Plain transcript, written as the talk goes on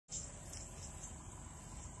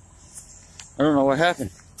I don't know what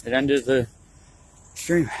happened. It ended the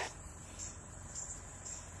stream.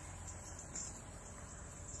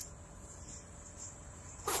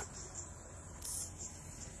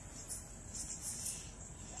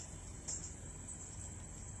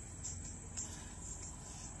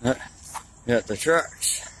 Got the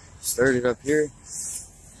trucks started up here.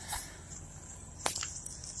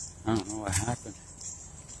 I don't know what happened.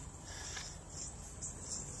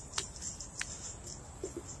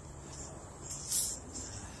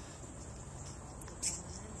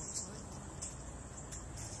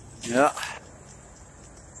 Yeah.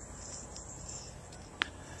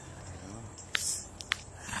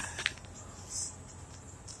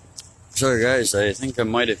 Sorry guys, I think I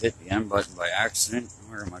might have hit the end button by accident.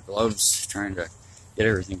 I'm wearing my gloves trying to get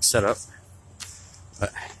everything set up.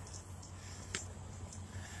 But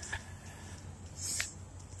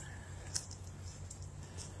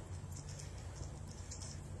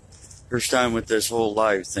first time with this whole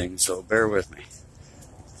live thing, so bear with me.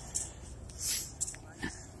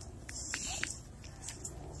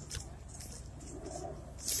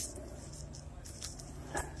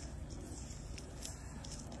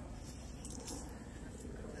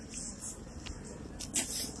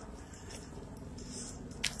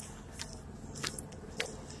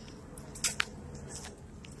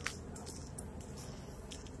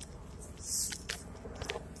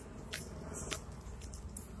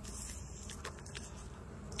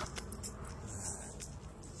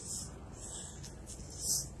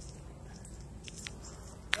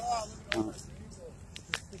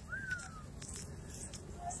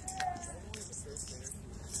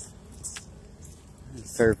 A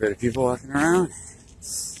fair bit of people walking around.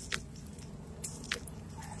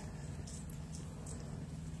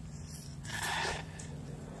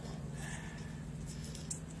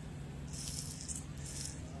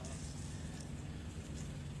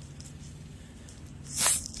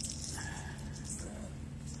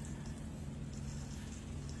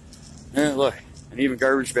 Yeah, look, and even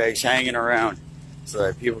garbage bags hanging around so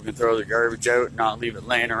that people can throw their garbage out and not leave it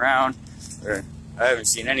laying around. I haven't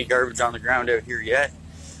seen any garbage on the ground out here yet.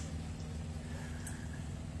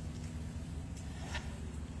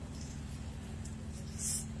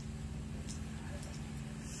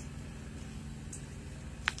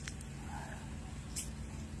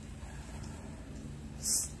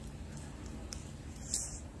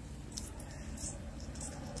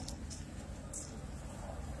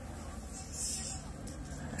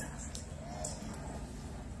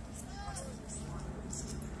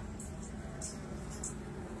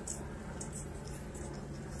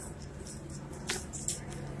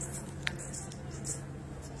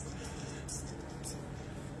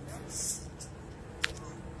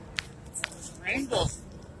 Rainbow. Look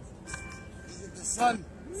at the sun.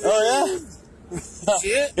 Oh yeah? See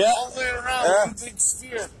it? Yeah. All the way around, Yeah. one big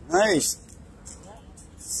sphere. Nice.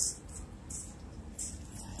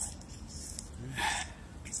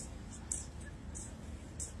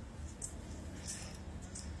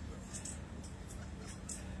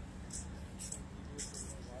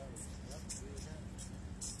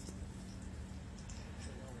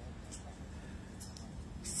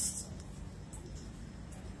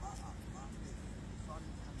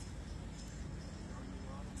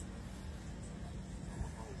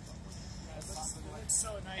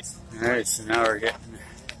 So nice. Alright, so now we're getting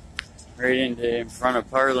right in front of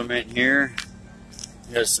Parliament here.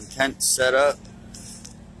 We got some tents set up,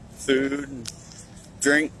 food and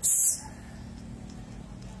drinks.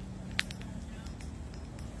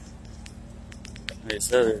 Like I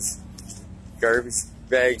said, there's garbage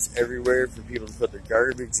bags everywhere for people to put their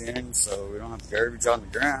garbage in, so we don't have garbage on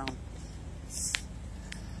the ground.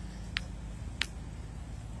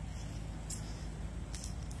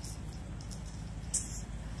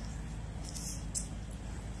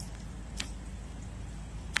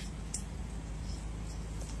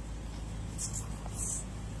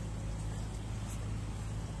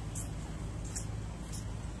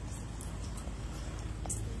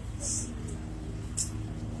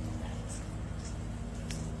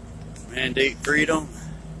 Mandate freedom.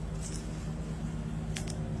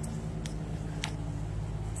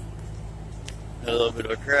 A little bit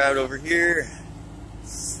of a crowd over here.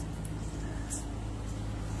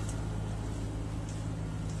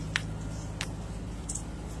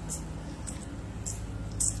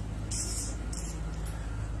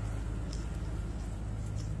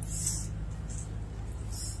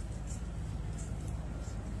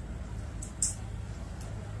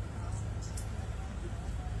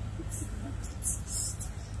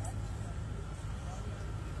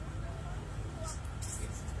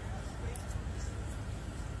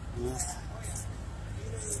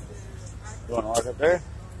 You want to walk up there?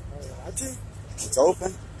 It's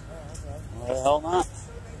open. Why the hell not?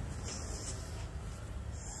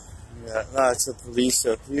 We got lots of police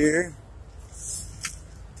up here.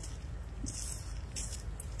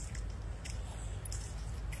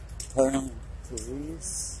 Parliament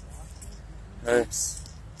police. It's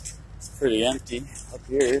pretty empty up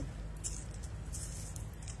here.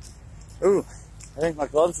 Ooh, I think my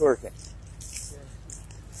glove's working.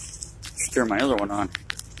 Should turn my other one on.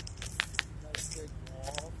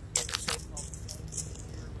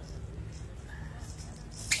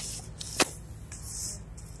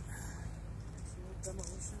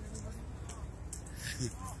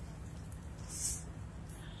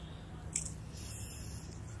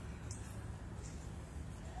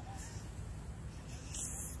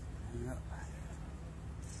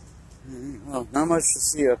 Well, not much to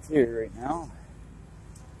see up here right now.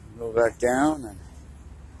 Go back down,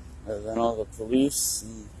 and then all the police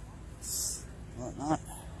and whatnot.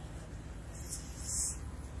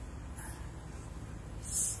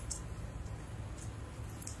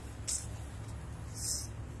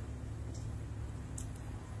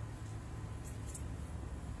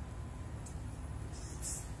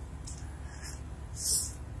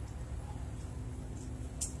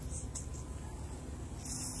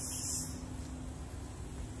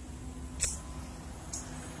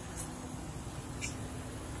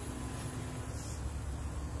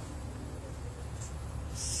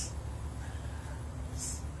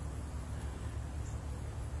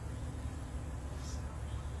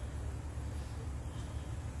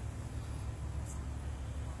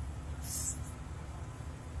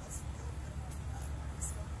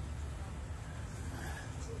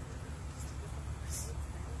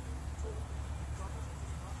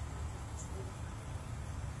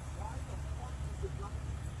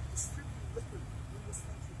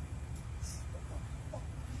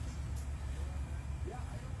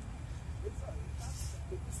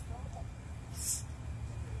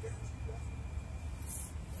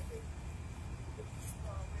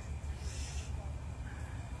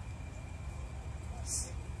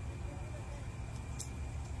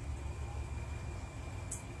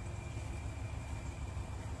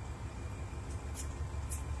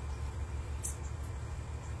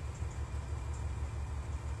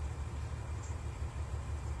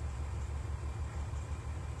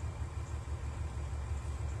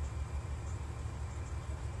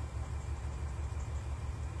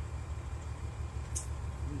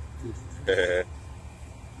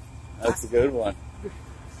 That's a good one.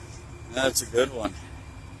 That's a good one.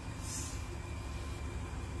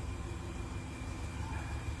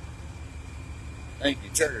 Thank you,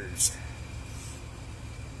 checkers.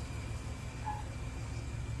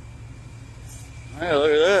 Hey,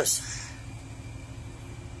 look at this.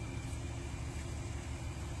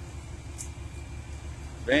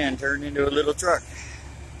 Van turned into a little truck.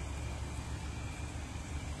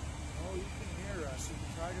 Oh, you can hear us. You can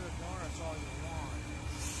try to ignore us all you want.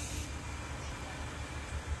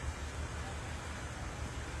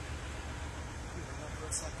 Hold on for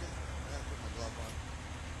a second. I gotta put my glove on.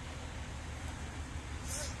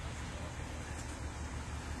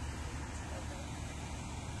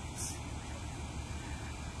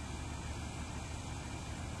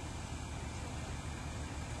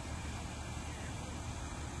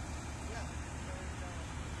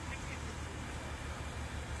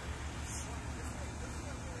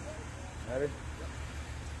 Ready?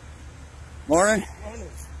 Morning. Morning.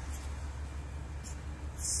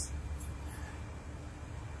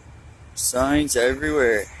 Signs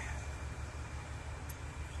everywhere.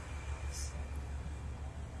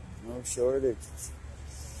 No shortage.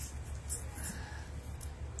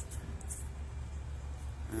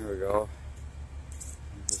 There we go.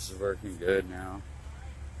 This is working good now.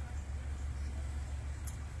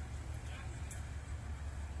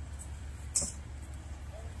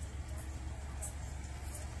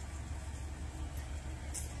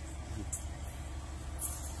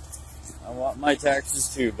 I want my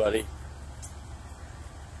taxes too, buddy.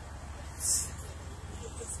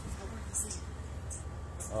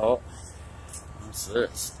 Oh, what's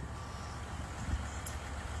this?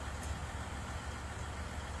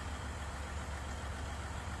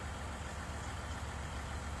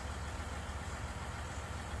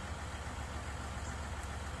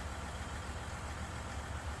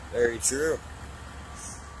 Very true.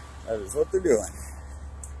 That is what they're doing.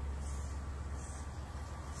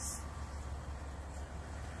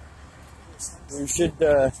 We should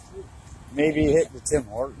maybe hit the Tim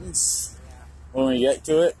Hortons when we get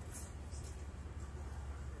to it.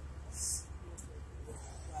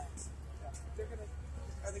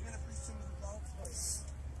 Are they gonna preach some of the golf?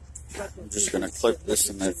 I'm just gonna clip this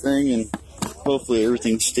in that thing, and hopefully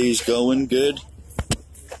everything stays going good.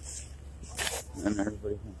 And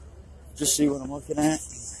everybody can just see what I'm looking at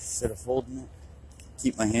instead of holding it.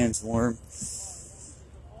 Keep my hands warm.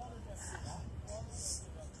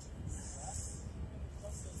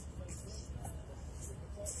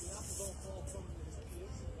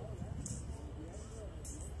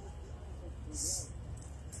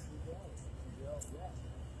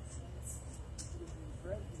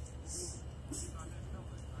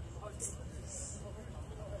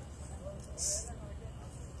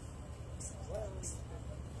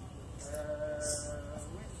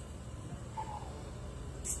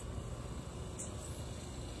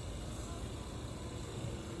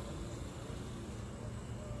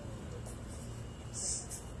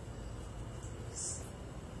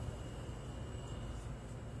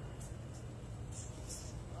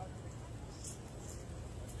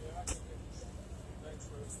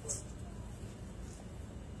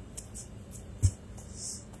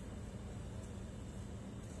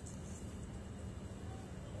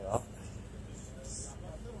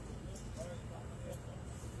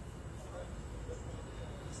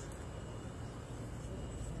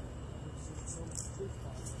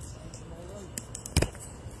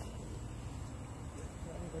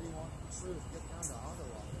 Anybody want to get down to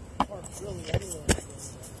Ottawa, or really anywhere,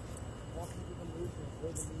 walking to the movement,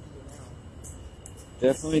 we're the media now.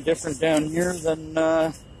 Definitely different down here than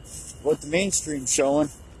what the mainstream's showing.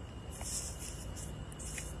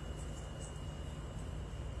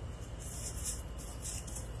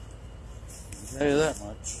 I'll tell you that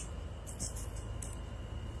much.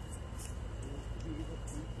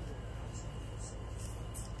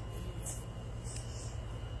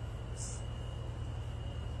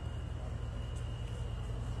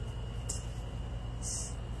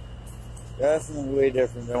 Definitely way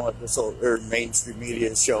different than what this old mainstream media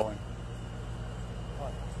is showing.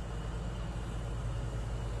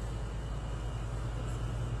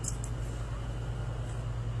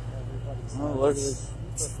 Oh, look at this.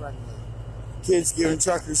 Kids giving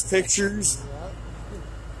truckers pictures.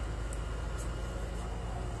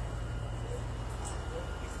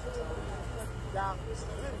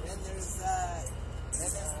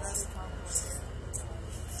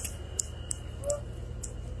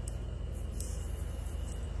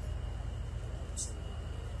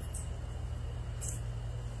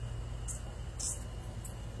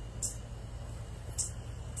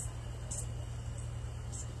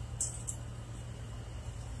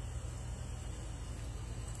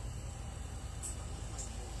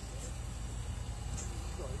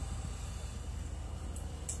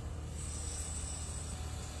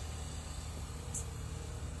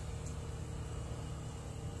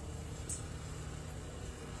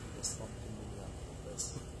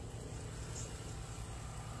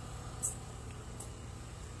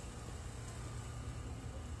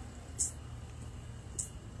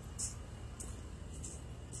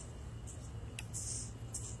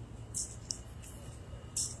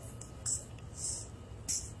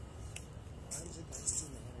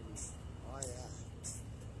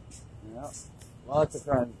 Yep. Lots of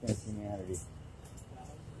crimes against humanity.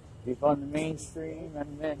 Defund the mainstream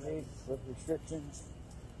and mandates with restrictions.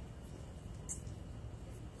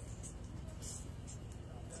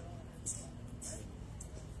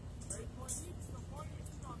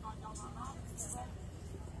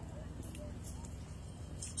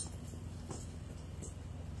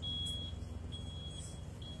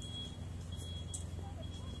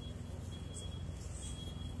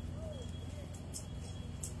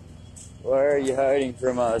 Why are you hiding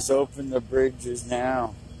from us? Open the bridges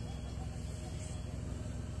now.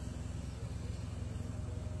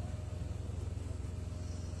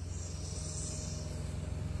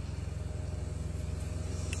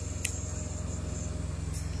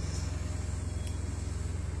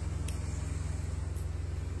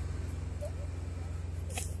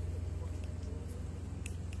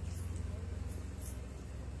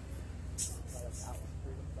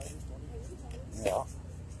 Yeah.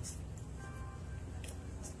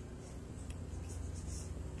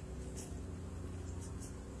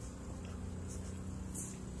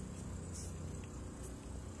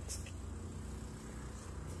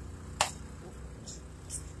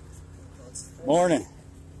 Morning.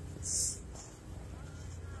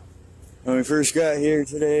 When we first got here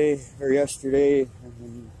today, or yesterday,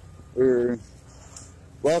 we were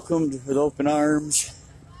welcomed with open arms,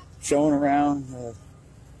 showing around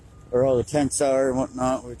where all the tents are and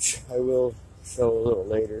whatnot, which I will show a little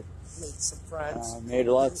later. Made some friends. Made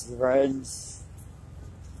lots of friends.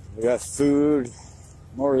 We got food,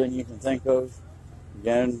 more than you can think of.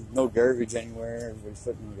 Again, no garbage anywhere. Everybody's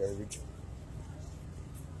putting in garbage.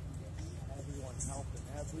 Everyone helping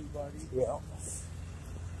everybody. Yeah.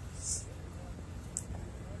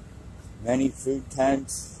 Many food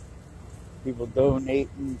tents. People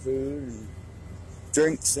donating food and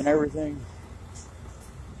drinks and everything.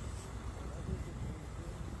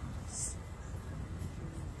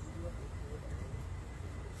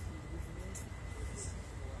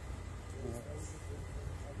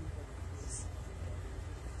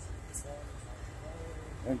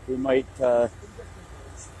 I think we might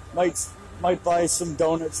buy some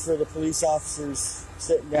donuts for the police officers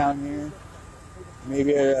sitting down here.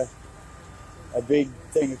 Maybe a big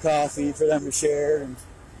thing of coffee for them to share and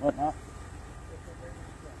whatnot.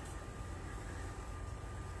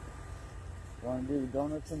 Want to do the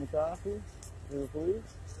donuts and the coffee for the police?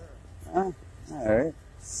 Sure. All right.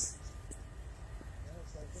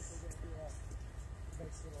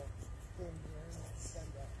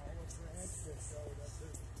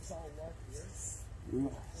 Yeah.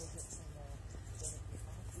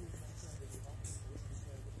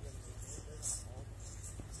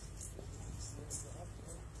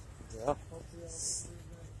 Yeah.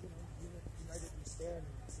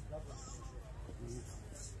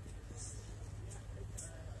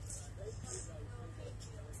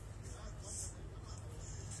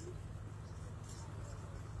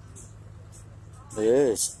 It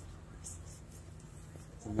is.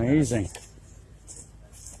 It's amazing.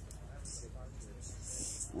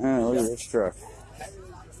 Oh, look at this truck.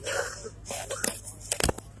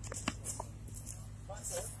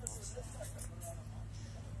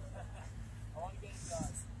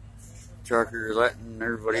 Trucker letting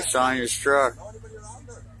everybody sign his truck.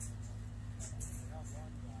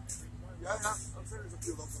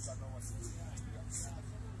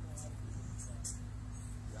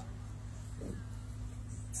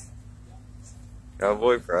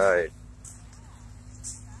 Cowboy pride.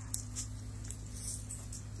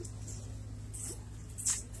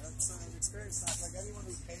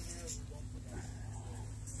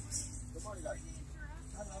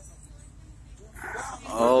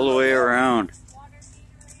 All the way around.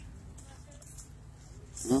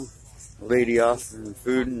 Huh? A lady offering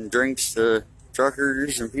food and drinks to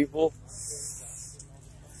truckers and people.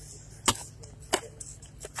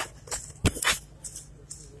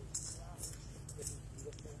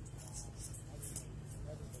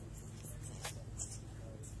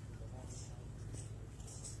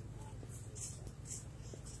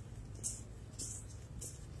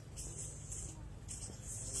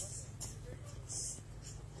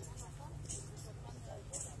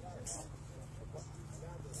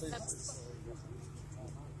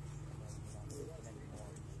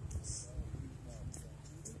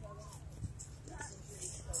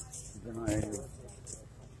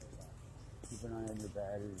 Keep an eye on your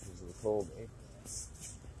batteries because of the cold, eh?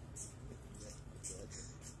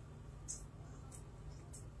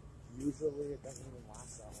 Usually it doesn't even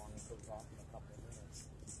last that long. It goes off in a couple of minutes.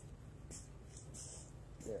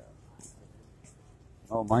 Yeah.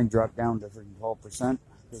 Oh, mine dropped down to freaking 12%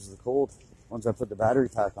 because of the cold. Once I put the battery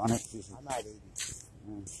pack on it, I'm at 80.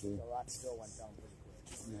 Oh, so that still went down pretty quick.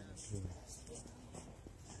 Yeah,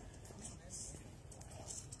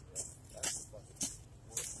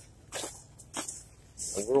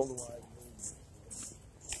 A worldwide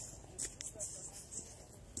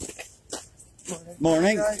movement.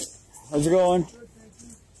 Morning. How's it going?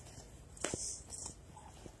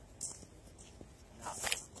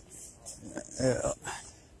 Yeah.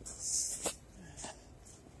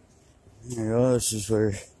 There you go. This is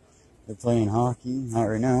where they're playing hockey. Not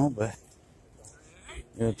right now, but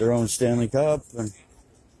they got their own Stanley Cup and.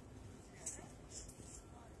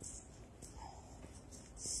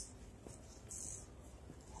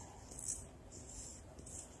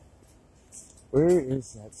 Where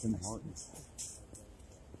is that Tim Hortons?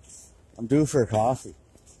 I'm due for a coffee.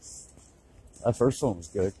 That first one was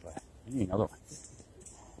good, but I need another one.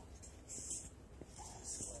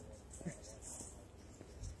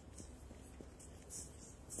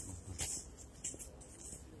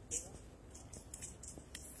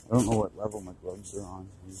 I don't know what level my gloves are on.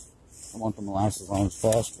 I want them to last as long as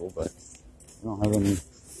possible, but I don't have any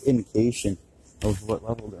indication of what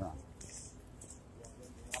level they're on.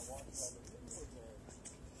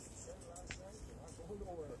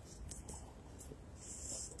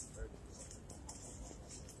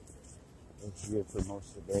 It's good for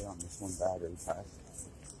most of the day on this one battery pack.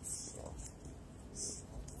 So.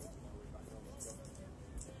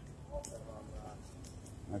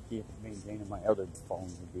 I keep maintaining my other phone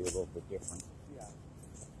would be a little bit different. Yeah.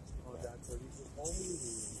 Oh, that's what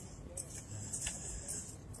he's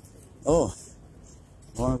Oh,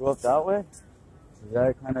 go up that way?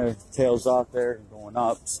 That kind of tails off there and going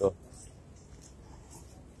up, so.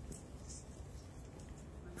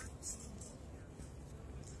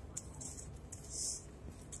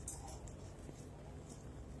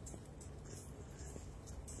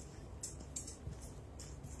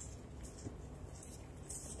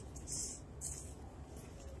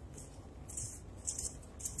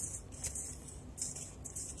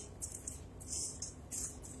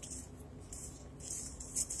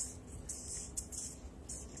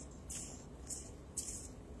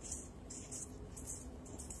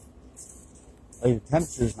 Like, the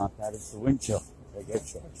temperature's not bad, it's the wind chill that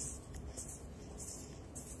gets you.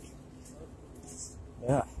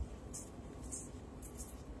 Yeah.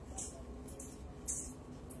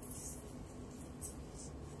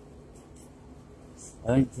 I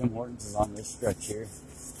think Tim Hortons is on this stretch here.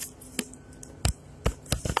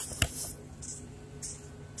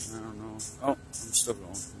 I don't know. Oh, I'm still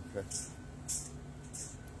going. Okay.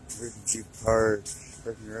 Where did you park?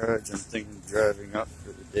 Parking garage. I'm thinking of driving up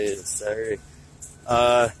for the day this Saturday.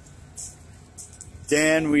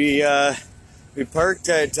 Dan, we parked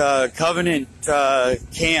at Covenant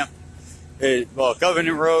Camp.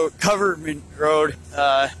 Government Road.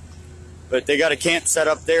 But they got a camp set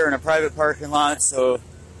up there in a private parking lot, so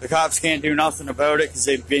the cops can't do nothing about it because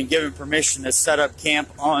they've been given permission to set up camp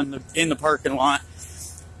in the parking lot.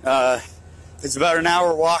 It's about an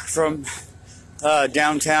hour walk from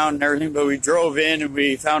downtown and everything, but we drove in and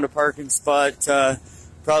we found a parking spot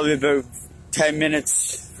probably about 10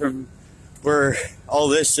 minutes from where all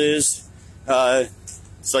this is.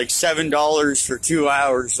 It's like $7 for 2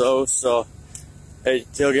 hours though, so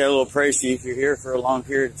it'll get a little pricey if you're here for a long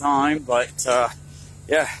period of time, but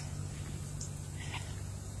yeah.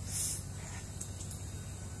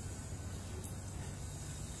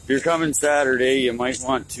 If you're coming Saturday, you might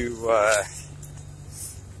want to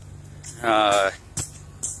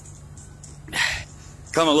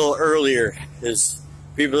come a little earlier because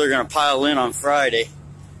people are going to pile in on Friday.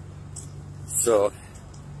 So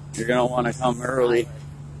you're going to want to come early.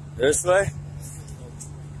 This way?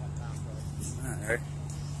 Alright.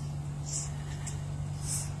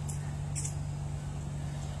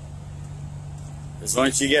 Because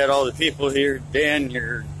once you get all the people here, Dan,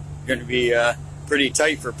 you're going to be pretty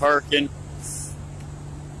tight for parking.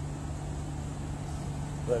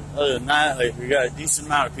 But other than that, like, we got a decent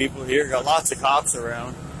amount of people here. Got lots of cops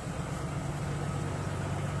around.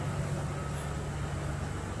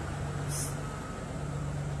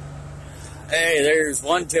 Hey, there's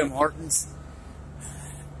one Tim Hortons.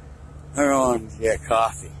 They're on to get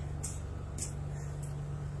coffee.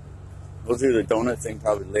 We'll do the donut thing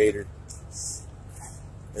probably later.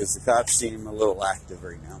 Because the cops seem a little active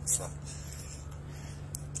right now, so.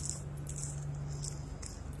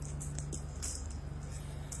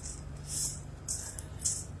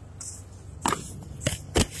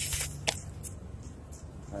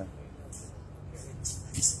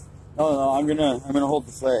 No, I'm gonna hold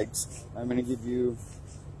the flags. I'm gonna give you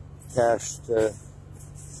cash to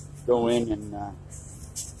go in and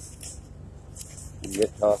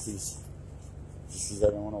get coffees. Just because I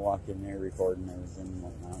don't want to walk in there recording everything and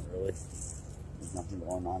whatnot. Really, there's nothing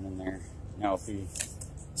going on in there. Now, if we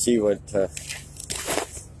see what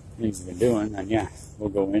things have been doing, then yeah, we'll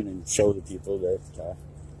go in and show the people that the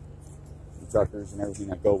truckers and everything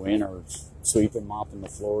that go in are sweeping, mopping the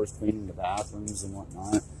floors, cleaning the bathrooms and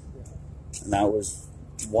whatnot. And that was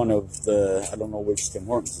one of the, I don't know which Tim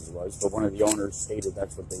Hortons it was, but one of the owners stated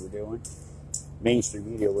that's what they were doing. Mainstream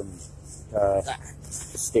media wouldn't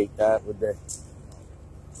state that, would they?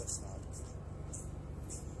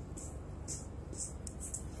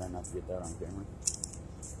 Try not to get that on camera.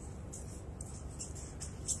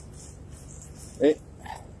 Hey.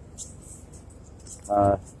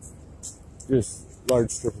 Just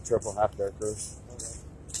large triple half dark roast. Okay.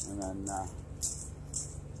 And then,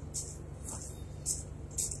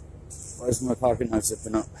 why is my pocket not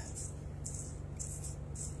zipping up?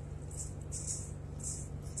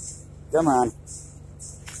 Come on.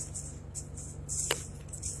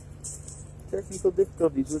 Technical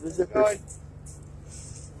difficulties with the zipper.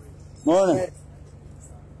 Morning.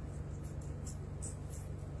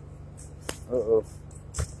 Uh-oh.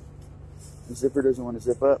 The zipper doesn't want to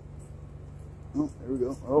zip up. Oh, there we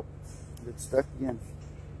go. Oh, it's stuck again.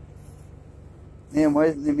 Man, why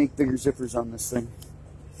didn't they make bigger zippers on this thing?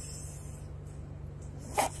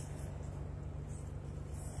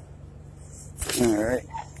 Alright.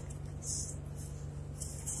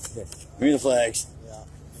 Okay. Give me the flags. Yeah.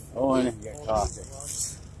 Oh, and get coffee.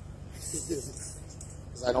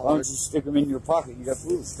 I don't Why don't you stick them in your pocket? You got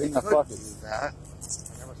food. Stay in that pocket. That.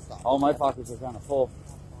 I never thought All my pockets are kind of full.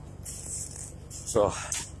 So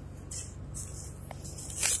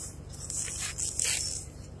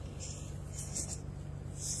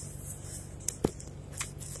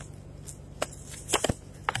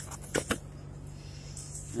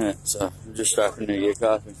yeah, so we're just stopping to get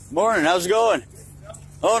coffee. Morning, how's it going?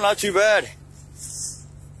 Oh, not too bad.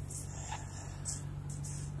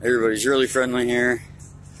 Everybody's really friendly here.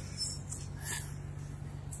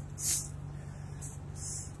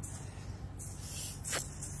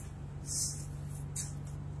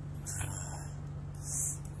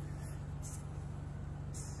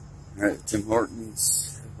 Alright, Tim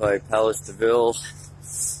Hortons by Palace DeVille.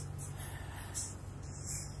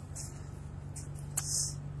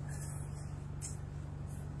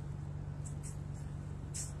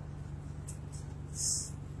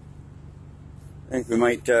 I think we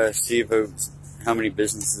might see about how many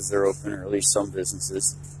businesses are open, or at least some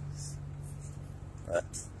businesses. But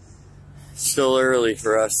still early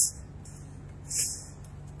for us.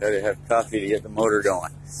 Gotta have coffee to get the motor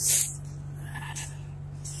going.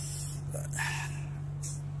 But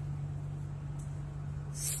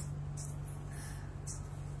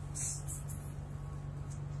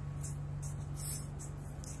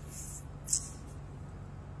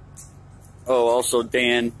oh, also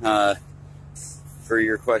Dan, for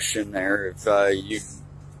your question there, if you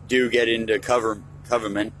do get into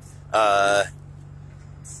covenant,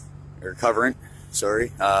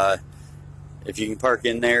 sorry, if you can park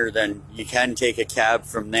in there, then you can take a cab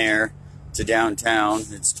from there to downtown.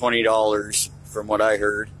 It's $20 from what I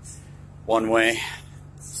heard, one way.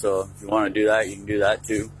 So if you want to do that, you can do that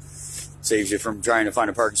too. Saves you from trying to find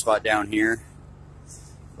a parking spot down here.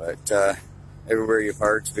 But everywhere you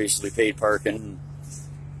park is basically paid parking.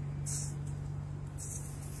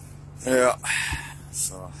 Yeah,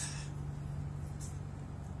 so,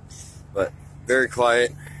 but very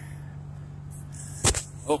quiet.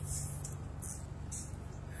 Oh,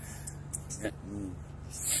 like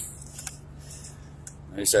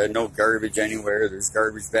I said, no garbage anywhere. There's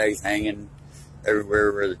garbage bags hanging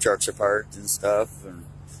everywhere where the trucks are parked and stuff, and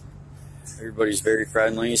everybody's very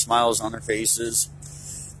friendly, smiles on their faces.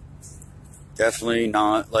 Definitely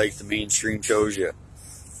not like the mainstream shows you.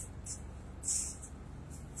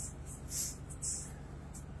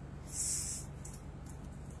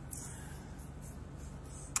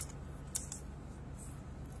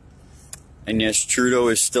 And yes, Trudeau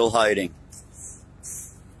is still hiding.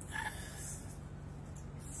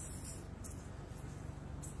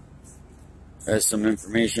 There's some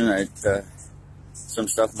information that some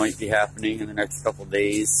stuff might be happening in the next couple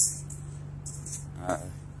days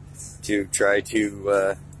to try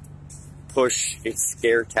to push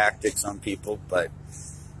scare tactics on people. But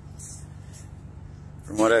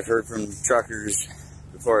from what I've heard from truckers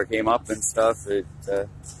before I came up and stuff,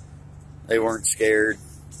 they weren't scared.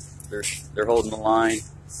 They're holding the line.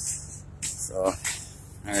 So,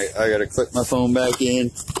 alright, I gotta click my phone back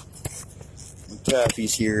in.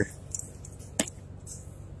 Taffy's here.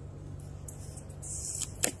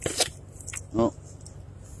 Oh,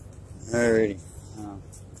 alrighty.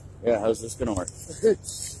 Yeah, how's this gonna work?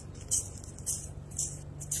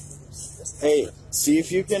 Hey, see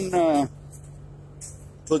if you can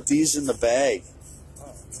put these in the bag.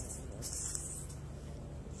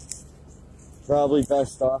 Probably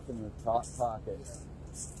best off in the top pocket.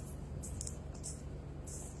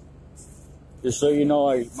 Just so you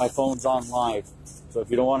know, my phone's on live. So if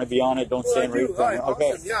you don't want to be on it, don't stand right from it.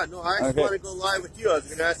 Okay. Awesome. Yeah, no, I actually want to go live with you. I was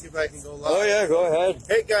going to ask you if I can go live. Oh yeah, go ahead.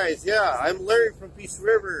 Hey guys, yeah, I'm Larry from Peace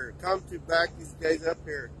River. Come to back these guys up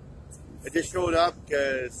here. I just showed up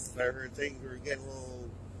because I heard things were getting a little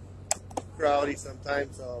crowdy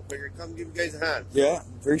sometimes, so I figured come give you guys a hand. Yeah,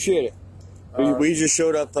 appreciate it. We just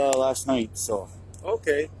showed up last night, so.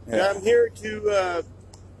 Okay. Yeah, I'm here to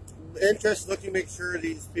looking to make sure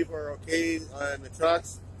these people are okay on the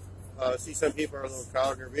trucks. See some people are a little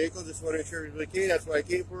crowded in their vehicle. Just want to make sure everybody's okay. That's what I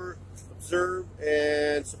came for. Observe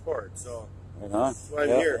and support. So right on. That's why I'm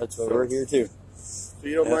here. That's why we're here too. So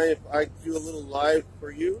you don't mind if I do a little live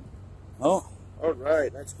for you? Oh. All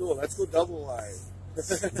right. That's cool. Let's go double live.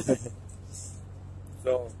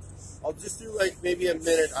 So I'll just do like maybe a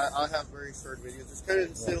minute. I'll have very short videos. Just kind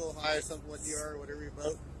of say a little hi, something what you are, whatever you're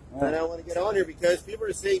about. Yeah. And I want to get on here because people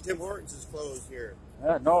are saying Tim Hortons is closed here.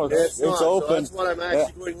 Yeah, no, it's open. So that's what I'm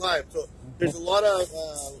actually going live. So there's a lot of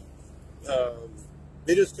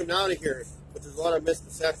videos coming out of here, but there's a lot of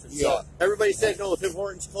misconceptions. Yeah. So everybody said, no, Tim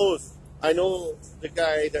Hortons closed. I know the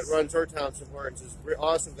guy that runs our town, Tim Hortons, is an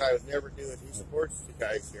awesome guy. Would never do it. He supports the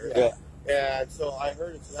guys here. Yeah. And so I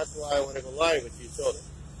heard it, so that's why I want to go live with you. So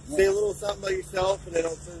say a little something about yourself, and then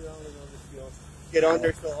I'll turn around and I'll just, get on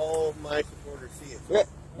there so all my supporters see it. So,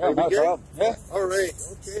 Yeah, no problem. Yeah. All right.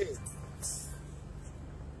 Okay.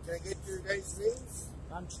 Can I get your guys' names?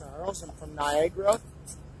 I'm Charles. I'm from Niagara.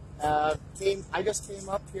 I just came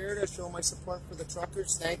up here to show my support for the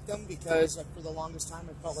truckers, thank them, because for the longest time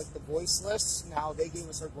I felt like the voiceless. Now they gave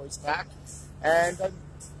us our voice back, and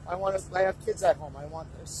I have kids at home. I want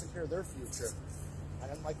to secure their future. I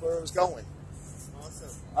didn't like where it was going. Awesome.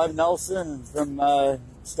 I'm Nelson from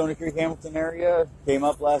Stony Creek, Hamilton area. Came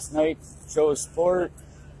up last night, show support.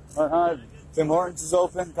 Tim Hortons is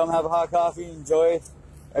open. Come have a hot coffee, enjoy.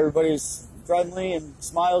 Everybody's friendly and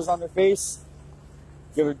smiles on their face.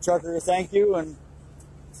 Give a trucker a thank you, and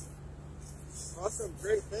awesome,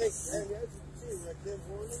 great, thanks. And as you can see, we're at Tim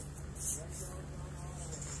Hortons.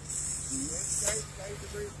 Guys are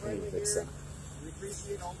very friendly here. We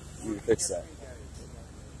appreciate all the support. you fix that.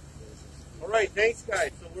 All right, thanks,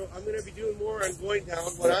 guys. So I'm going to be doing more on going down.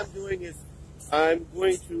 What I'm doing is I'm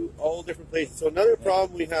going to all different places. So another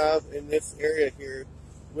problem we have in this area here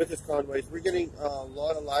with this convoy is we're getting a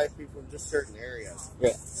lot of live people from just certain areas.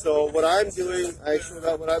 Yeah. So what I'm doing, I showed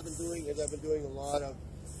out what I've been doing is I've been doing a lot of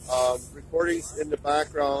recordings in the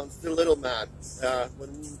background. The Little Man.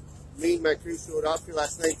 When me and my crew showed up here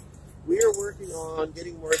last night, we are working on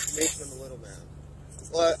getting more information on the Little Man.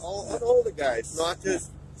 But all the guys, not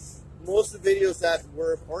just most of the videos that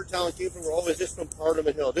were our town came from were always just from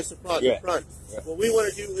Parliament Hill, just the front, Yeah. the front. Yeah. What we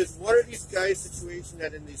want to do is, what are these guys' situation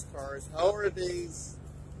at in these cars? How are they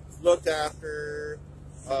looked after?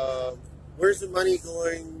 Where's the money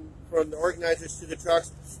going from the organizers to the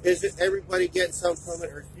trucks? Is it everybody getting some from it,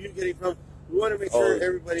 or you getting from? We want to make sure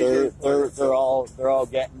everybody's they're all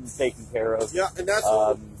getting taken care of. Yeah, and that's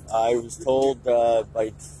I was told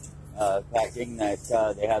by packing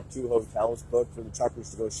that they have 2 hotels booked for the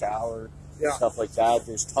truckers to go shower, stuff like that.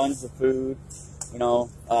 There's tons of food. You know,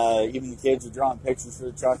 even the kids are drawing pictures for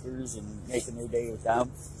the truckers and making their day with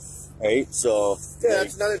them. Right, so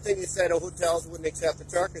that's another thing they said. Hotels wouldn't accept the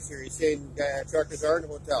truckers here. He's saying truckers are in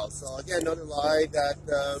hotels. So again, another lie that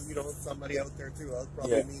somebody out there too,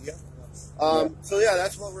 probably media. So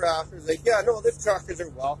that's what we're after. It's like, the truckers are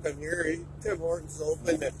welcome here. Tim Hortons is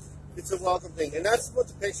open. And it's a welcome thing, and that's what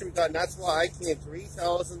the picture we got. And that's why I came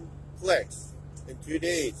 3,000 clicks in 2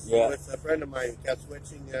 days with a friend of mine who kept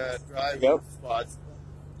switching driving spots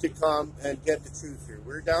to come and get the truth here.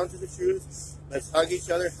 We're down to the truth. Let's hug each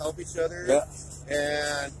other, help each other,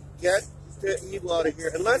 and get the evil out of here.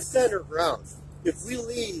 And let's stand our ground. If we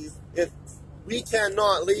leave, if we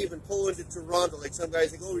cannot leave and pull into Toronto, like some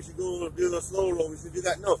guys think, we should go do the slow roll, we should do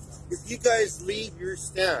that. No, if you guys leave your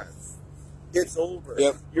stance, it's over.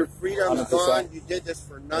 Your freedom's 100%. Gone. You did this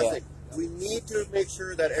for nothing. We need to make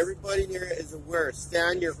sure that everybody here is aware.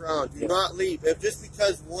 Stand your ground. Do not leave. If just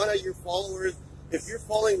because one of your followers, if you're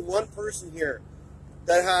following one person here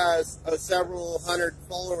that has several hundred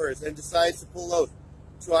followers and decides to pull out,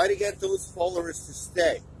 try to get those followers to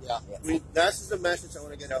stay. That's the message I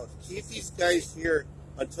want to get out. Keep these guys here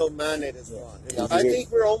until mandate is gone. I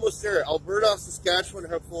think we're almost there. Alberta, Saskatchewan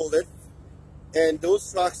have folded, and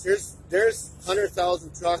those trucks, there's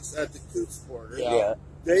 100,000 trucks at the Coots border.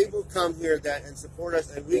 They will come here then and support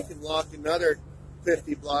us, and we can lock another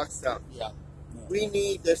 50 blocks down. We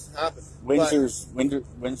need this to happen. Windsor's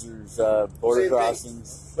border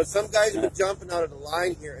crossings. But some guys have been jumping out of the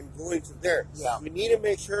line here and going to there. We need to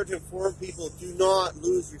make sure to inform people, do not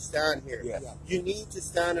lose your stand here. You need to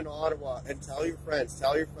stand in Ottawa and tell your friends,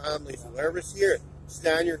 tell your families, whoever's here,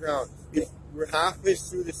 stand your ground. We're halfway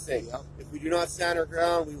through this thing. If we do not stand our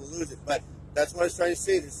ground, we will lose it. But that's what I was trying to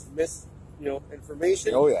say. This is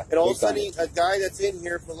information. And all of a sudden, a guy that's in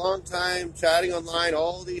here for a long time, chatting online,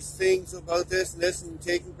 all these things about this and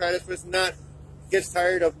taking credit for this and that, gets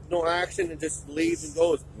tired of no action and just leaves and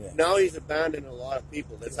goes. Now he's abandoned a lot of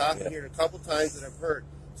people. That's happened here a couple times that I've heard.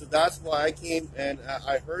 So that's why I came and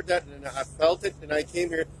I heard that and I felt it and I came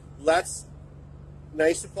here. Nice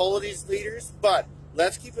to follow these leaders, but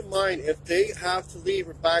let's keep in mind if they have to leave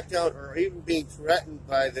or back down or even being threatened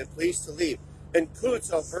by the police to leave. In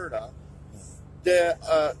Coots, Alberta,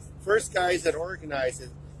 the first guys that organized it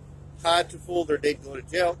had to fold or they'd go to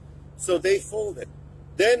jail, so they folded.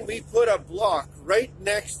 Then we put a block right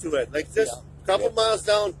next to it, like just a couple miles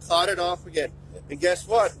down, caught it off again. And guess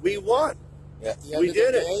what? We won. We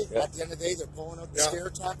did it. At the end of the day, they're pulling out the scare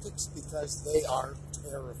tactics because they are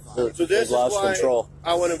terrified. So this is why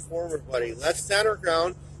I want to inform everybody. Let's stand our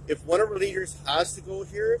ground. If one of our leaders has to go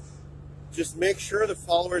here, just make sure the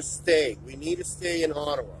followers stay. We need to stay in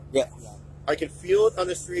Ottawa. I can feel it on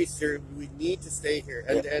the streets here. We need to stay here.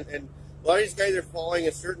 And a lot of these guys are following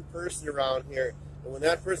a certain person around here. And when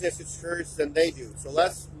that person has to church, then they do. So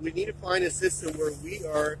we need to find a system where we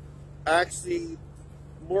are actually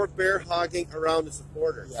more bear hogging around the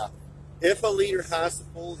supporters. Yeah. If a leader has to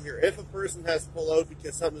pull here, if a person has to pull out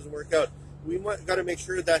because something doesn't work out, we got to make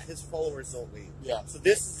sure that his followers don't leave. Yeah. So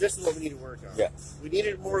this is what we need to work on. Yeah. We need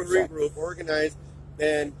to more regroup, organize,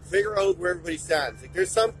 and figure out where everybody stands. Like,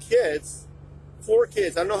 there's some kids, 4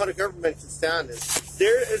 kids. I don't know how the government can stand this.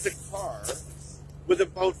 There is a car with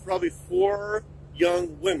about probably 4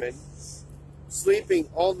 young women sleeping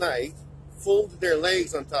all night, folded their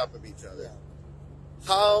legs on top of each other.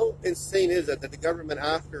 How insane is it that the government,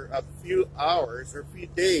 after a few hours or a few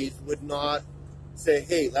days, would not say,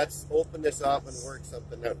 hey, let's open this up and work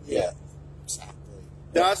something out? Yeah. Exactly.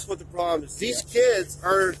 That's what the problem is. These kids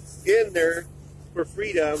are in there for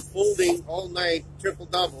freedom, folding all night,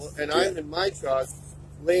 triple-double, and I'm in my truck,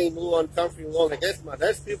 laying low, uncomfortable, low. Like,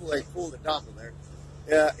 that's people like fold it double there.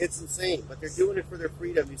 It's insane, but they're doing it for their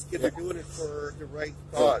freedom. These kids are doing it for the right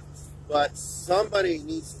cause. But somebody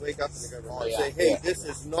needs to wake up in the government and say, hey, this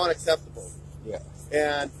is not acceptable. Yeah.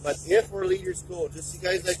 But if our leaders go, just so you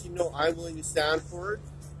guys let you know, I'm willing to stand for it.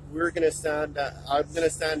 We're going to stand. I'm going to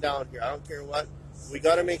stand down here. I don't care what. We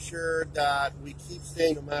got to make sure that we keep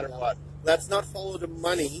staying no matter what. Let's not follow the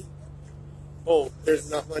money. Oh,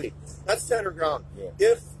 there's enough money. That's center ground. Yeah.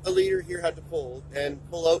 If a leader here had to fold and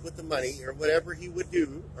pull out with the money or whatever he would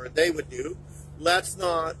do or they would do, let's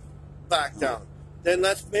not back down. Then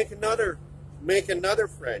let's make another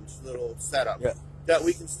French little setup that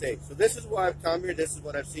we can stay. So this is why I've come here. This is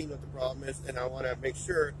what I've seen what the problem is, and I want to make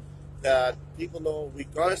sure that people know we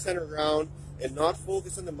got to center ground and not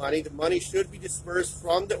focus on the money. The money should be dispersed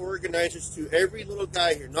from the organizers to every little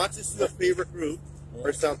guy here, not just to a favorite group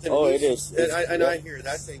or something. Oh, it is. And I hear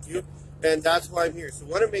that. Thank you. And that's why I'm here. So I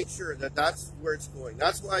want to make sure that that's where it's going.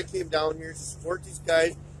 That's why I came down here to support these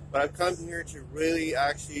guys. But I've come here to really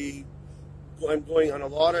actually, I'm going on a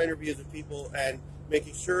lot of interviews with people and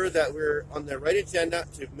making sure that we're on the right agenda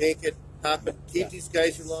to make it happen. Keep these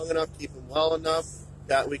guys here long enough, keep them well enough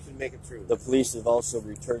that we can make it through. The police have also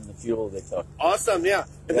returned the fuel they took. Awesome, yeah.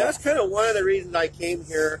 And that's kind of one of the reasons I came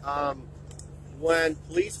here. When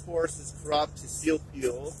police force is corrupt to steal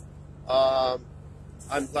fuel,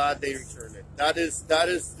 I'm glad they returned it. That is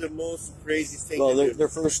the most crazy thing. Well, their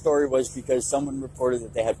first story was because someone reported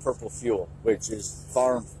that they had purple fuel, which is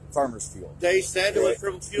farmer's fuel. They said it was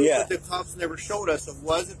purple fuel, but the cops never showed us it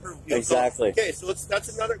wasn't purple fuel. Exactly. So, okay, so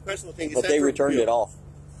that's another questionable thing. But they returned it all.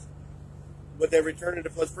 But they returned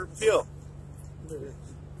it was purple fuel.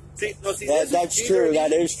 See, that's true.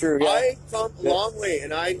 That is true. Yeah. I come a long way,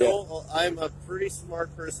 and I know I'm a pretty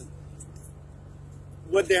smart person.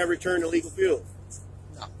 Would they have returned illegal fuel?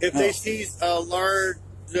 No. If they seized a large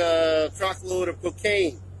truckload of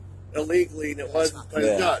cocaine illegally and it wasn't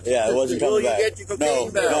not. Yeah, it wasn't coming back. You get your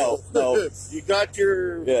cocaine back. No. You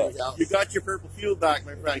got your purple fuel back,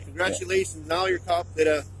 my friend. Congratulations. Now your cop did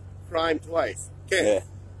a crime twice. Okay. Yeah.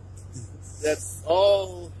 That's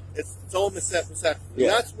all. It's all perception. Yeah.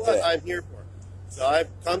 That's what I'm here for. So I've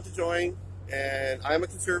come to join, and I'm a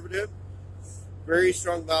conservative. Very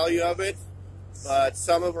strong value of it. But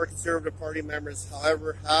some of our Conservative Party members,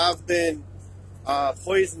 however, have been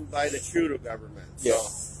poisoned by the Trudeau government. So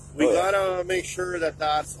we gotta make sure that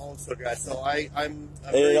that's also addressed. So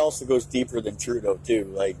it also goes deeper than Trudeau too.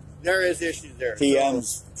 Like there is issues there.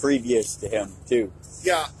 PM's previous to him too.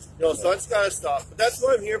 Yeah. So it's gotta stop. But that's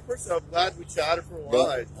what I'm here for. So I'm glad we chatted for a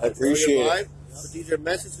while. I appreciate it. But these are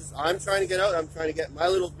messages I'm trying to get out. I'm trying to get my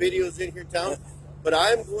little videos in here in town. But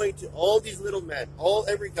I'm going to all these little men,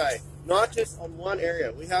 every guy, not just on one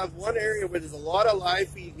area. We have one area where there's a lot of live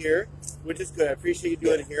feed here, which is good. I appreciate you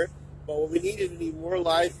doing it here. But what we need more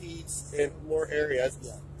live feeds in more areas,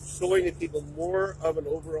 showing the people more of an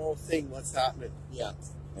overall thing, what's happening. Yeah.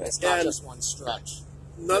 It's not just one stretch.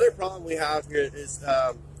 Another problem we have here is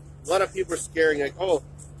a lot of people are scaring, like,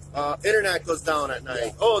 internet goes down at night.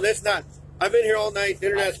 Yeah. Oh, that's not. I've been here all night. The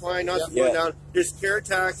internet's fine. Nothing's going down. There's scare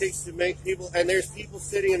tactics to make people, and there's people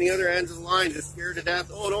sitting on the other ends of the line just scared to death.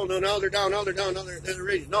 Oh, no, now they're down. Now they're down. Now there's a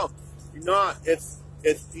raging. No, you're not. It's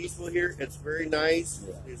peaceful here. It's very nice.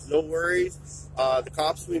 Yeah. There's no worries. The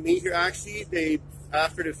cops we meet here, actually,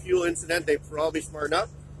 after the fuel incident, they probably smartened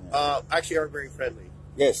up. Actually, are very friendly.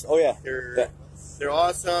 Yes. Oh, yeah. They're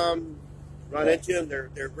awesome. Run into them.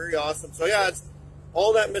 They're very awesome. So yeah, it's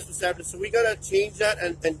all that misperception. So we got to change that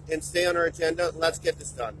and stay on our agenda. Let's get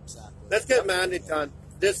this done. Exactly. Let's get mandate done.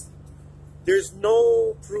 There's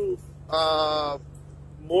no proof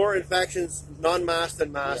more infections non-masked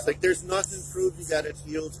than masked. Like there's nothing proving that it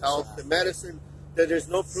heals health. The medicine, that there's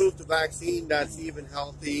no proof the vaccine that's even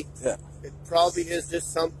healthy. Yeah. It probably is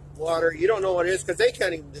just some water. You don't know what it is because they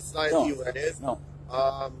can't even decide to you what it is. No.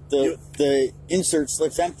 The insert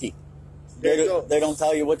slips empty. There you go. They don't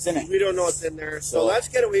tell you what's in it. We don't know what's in there. So let's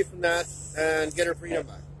get away from that and get our freedom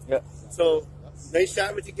back. Yeah. So, nice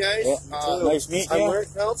chatting with you guys. Yeah. Nice meeting you. I'm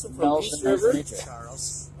Eric Nelson from Peace River. Nice to meet you.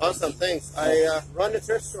 Charles. Awesome, thanks. I run a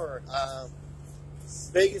thrift store.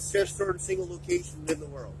 Biggest thrift store in single location in the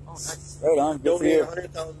world. Oh, nice. Right on. Good for Donate you.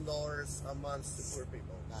 $100,000 a month to poor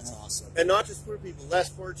people. That's awesome. And not just poor people, less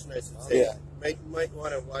fortunate, I should say. Yeah. Might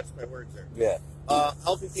want to watch my words there. Yeah.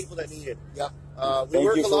 Helping people that need it. Yeah. We Thank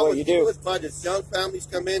work you a for lot what with you people do. with budgets. Young families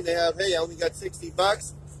come in, they have, hey, I only got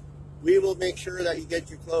 $60. We will make sure that you get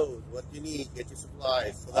your clothes, what you need, get your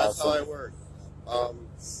supplies. So that's Awesome. how I work.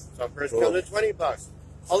 Some person comes in $20.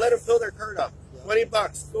 I'll let them fill their cart up. Yeah.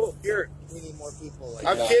 $20. Cool. Here. We need more people like I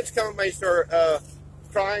have that. kids come to my store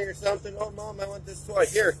crying or something. Oh, Mom, I want this toy.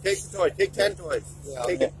 Here, take the toy. Take 10 toys. Yeah.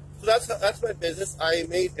 Take it. So that's my business. I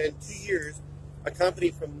made in 2 years a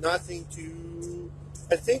company from nothing to,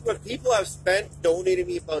 I think what people have spent donated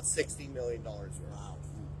me about $60 million worth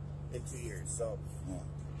in 2 years. So,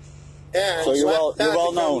 and So you're well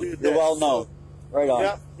known. do this. You're well known. Right on.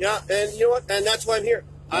 Yeah, yeah, and you know what? And that's why I'm here.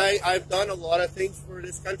 I've done a lot of things for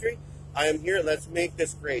this country. I am here. Let's make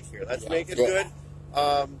this great here. Let's make it good.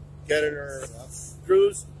 Get in our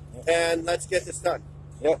crews, and let's get this done.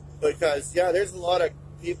 Yep. Because, there's a lot of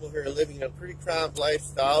people here living in a pretty cramped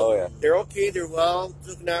lifestyle. Oh, yeah. They're okay, they're well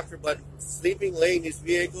looking after, but sleeping late in these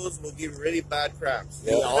vehicles will give really bad cramps.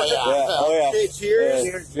 Yeah. Oh, yeah. Oh, yeah. Okay, cheers.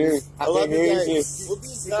 Yeah. Cheers. I love you Take it guys. easy. We'll be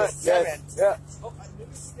in Yeah. touch. Yeah. Oh, maybe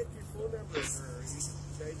we should get your phone number. Or are you guys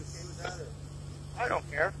okay with that? Or? I don't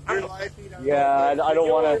care. Your live feed, Yeah, I don't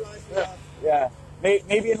want Your to. live feed up. Yeah.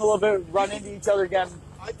 Maybe in a little bit run into each other again.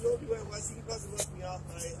 I told you I was. You guys look me up.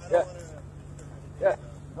 I don't Yeah. want to. Yeah.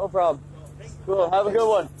 No problem. Thank you. Cool. Have a good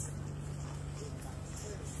one.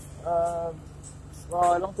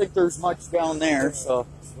 Well, I don't think there's much down there, so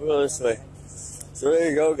we'll go this way. So there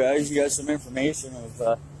you go, guys. You got some information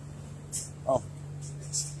of, it's off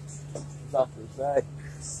to the side.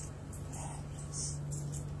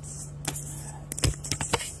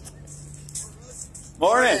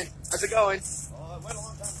 Morning. How's it going?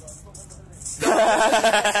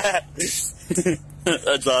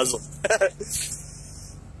 That's awesome.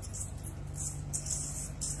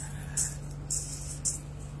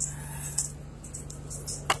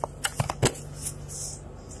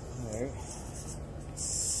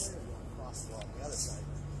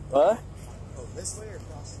 What? Oh, this way or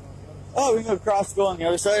across on the other side? Oh, we can go across, go on the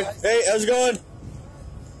other side. Hey, how's it going?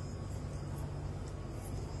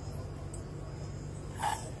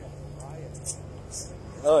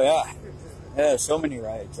 Oh, yeah. Yeah, so many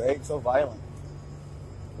riots, right? So violent.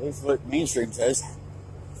 That's what mainstream says.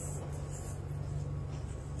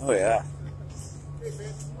 Oh, yeah. You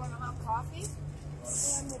want to have coffee?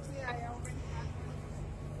 And the tea I already have.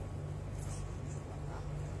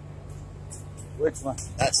 Which one?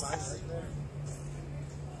 That sign right there.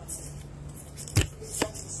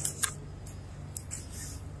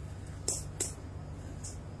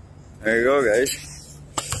 There you go, guys.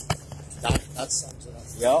 That sums it up.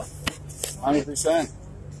 Yep. 100%.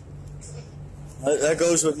 That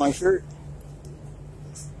goes with my shirt.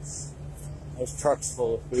 There's trucks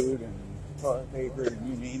full of food and toilet paper and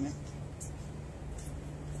you name it.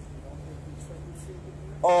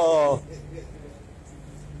 Oh,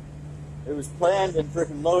 it was planned and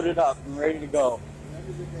freaking loaded up and ready to go. End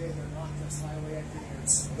of the day, they're not just highway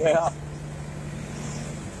engineers. Yeah.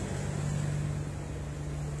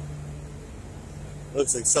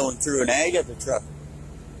 Looks like someone threw an egg at the truck.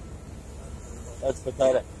 That's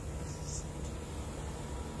pathetic.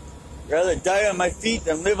 Rather die on my feet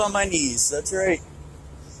than live on my knees. That's right.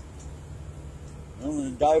 I'm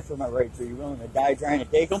willing to die for my rights. Are you willing to die trying to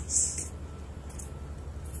take them?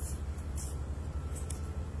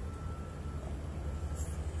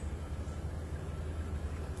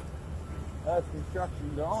 That's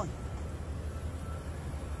construction going.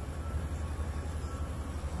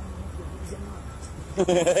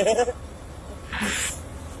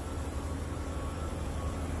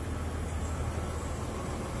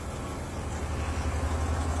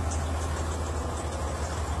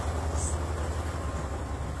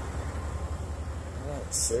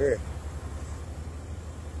 Yes, sir.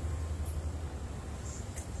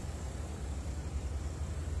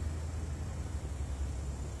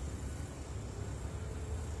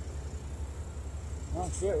 Oh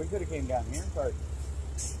shit, we could have came down here and parked.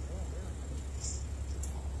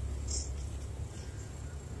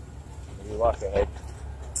 You walk ahead.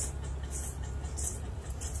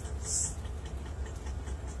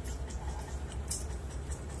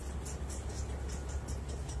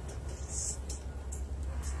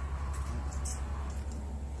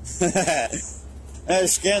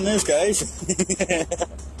 Let's scan this, guys.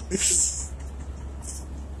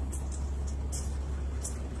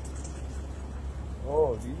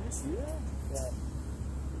 Oh, did you see that? Yeah.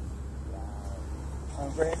 Wow. A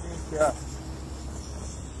brand new truck.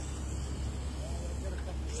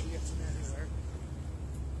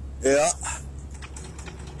 Yeah.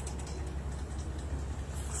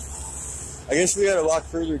 I guess we gotta walk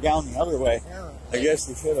further down the other way. I guess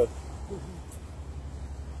we should have.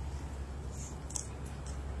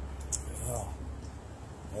 Oh.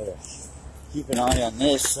 Yeah. Keep an eye on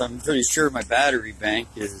this. I'm pretty sure my battery bank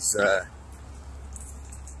is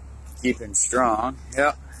keeping strong.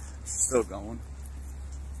 Yeah, still going.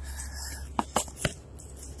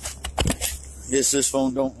 Guess this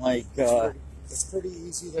phone don't like. It's pretty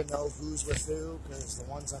easy to know who's with who because the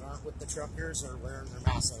ones that aren't with the truckers are wearing their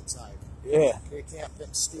masks outside. Yeah. They can't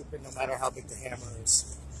look stupid no matter how big the hammer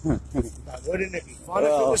is. But wouldn't it be fun if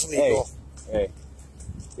it was legal?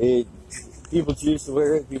 Hey, people choose to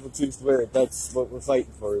wear it. People choose to wear it. That's what we're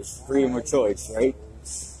fighting for: is freedom of choice, right?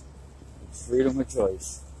 It's freedom of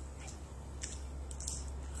choice.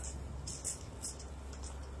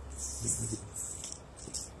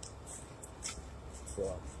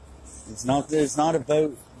 So, it's not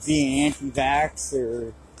about being anti-vax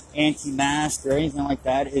or anti-mask or anything like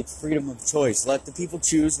that. It's freedom of choice. Let the people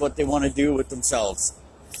choose what they want to do with themselves.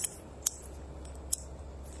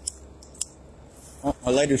 Oh,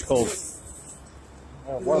 my lighter's cold.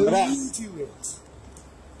 Warm it up. Into it.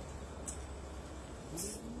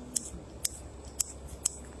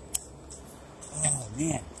 Oh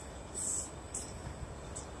man.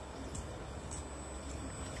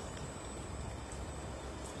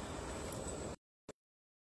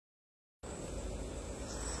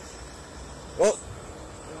 Well,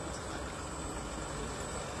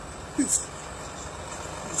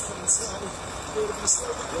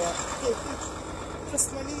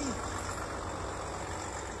 Just my knee.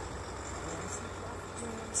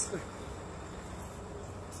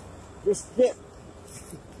 just skip.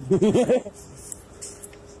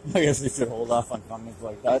 I guess we should hold off on comments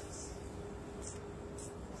like that.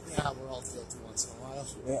 Yeah, we're all guilty once in a while.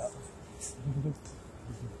 Yeah.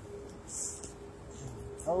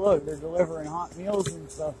 Oh look, they're delivering hot meals and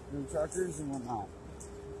stuff through truckers and whatnot.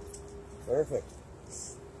 Perfect.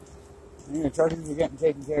 Yeah, truckers are getting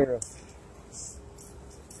taken care of.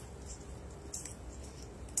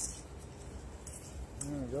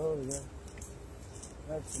 There we go. We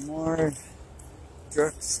got some more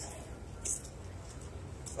trucks.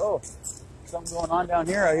 Oh, something going on down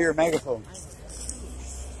here. I hear a megaphone.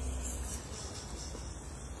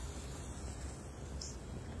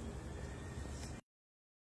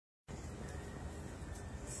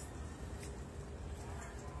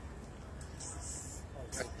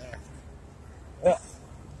 Right there. Yeah.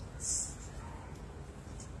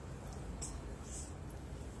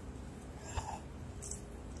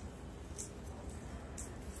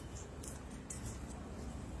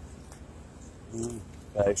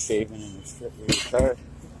 Guy shaving in the strip of his car.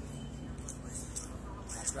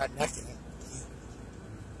 That's got neck in it.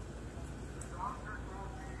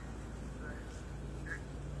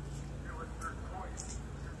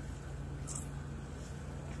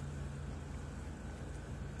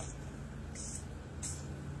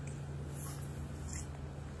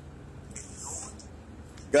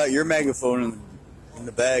 Got your megaphone in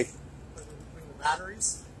the bag. Bring the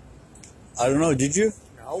batteries? I don't know. Did you?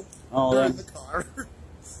 No. Oh, They're then in the car.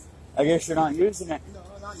 I guess you're not using it. No,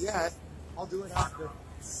 not yet. I'll do it after.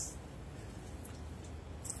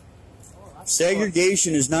 Oh, that's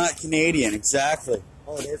Segregation is not Canadian. Exactly.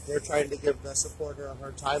 cool. Oh, they're trying to give the supporter a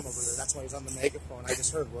hard time over there. That's why he's on the megaphone. I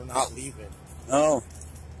just heard we're not leaving. Oh.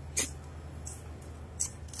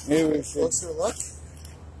 Maybe we should. Closer look.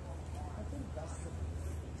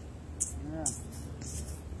 Yeah.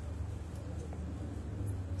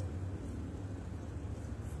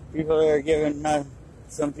 People are giving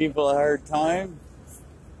some people a hard time.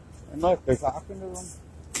 And look, they're talking to them.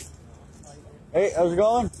 Hey, how's it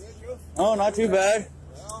going? Oh, not too bad.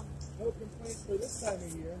 Well, no complaints for this time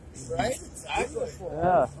of year. Right? Exactly.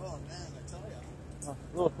 Yeah. Oh, man, I tell you. Well,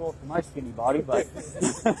 a little cool for my skinny body, but.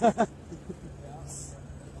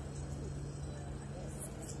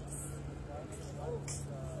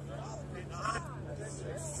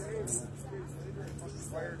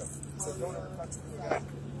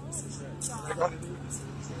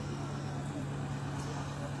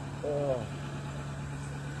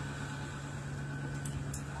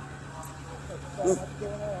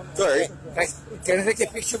 Sorry. Can I take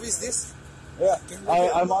a picture with this? Yeah,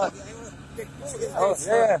 I'm on. Oh,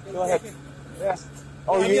 yeah, go ahead. Yeah.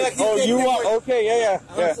 Oh, you want? Okay,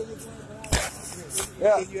 yeah.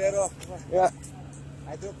 Yeah. Can you head off? Yeah.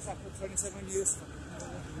 I built truck for 27 years.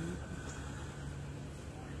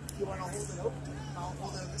 You want to hold it open? I'll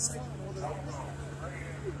hold it this way and hold it open.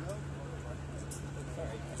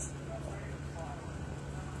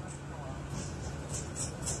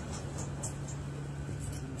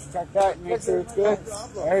 Check that and make sure it's good.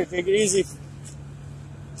 All right, take it easy.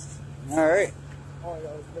 All right. Oh, yeah,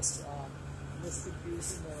 it was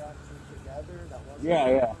misconfusing. They're actually together. That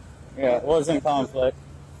wasn't. Yeah, it wasn't conflict.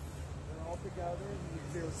 They're all together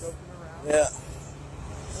and they were joking around. Yeah.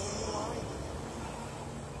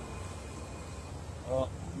 Well,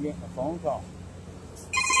 I'm getting a phone call.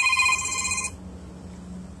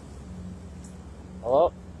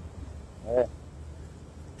 Hello? Hey.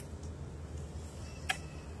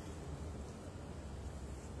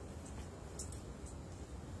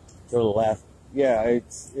 To the left. Yeah,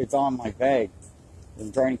 it's on my bag.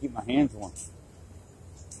 I'm trying to keep my hands warm.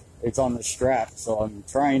 It's on the strap, so I'm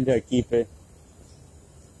trying to keep it.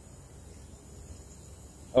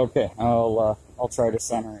 Okay, I'll try to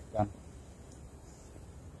center it then.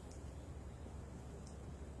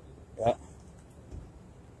 Yeah.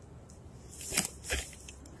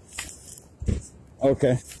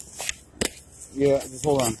 Okay. Yeah, just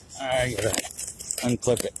hold on. I gotta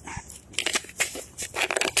unclip it.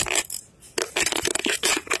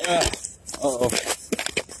 Uh-oh.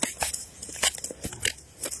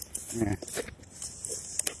 Yeah.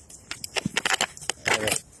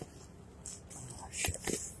 Alright. Oh, shit.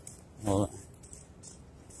 Hold on.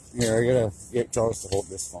 Here, I gotta get Charles to hold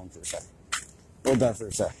this phone for a sec. Hold that for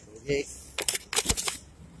a sec. Okay.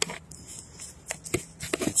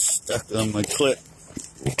 It's stuck on my clip.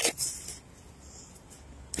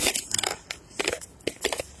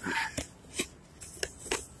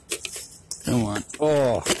 Come on.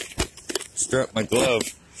 Oh, strap my glove.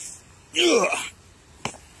 Ugh.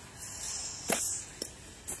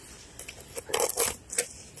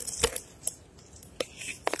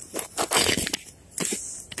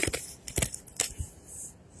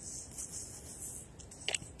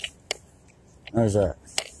 How's that?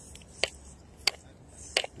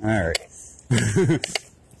 Alright.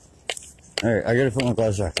 Alright, I gotta put my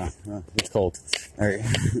gloves back on. It's cold. Alright.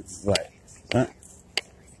 What? Huh?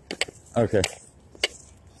 Okay.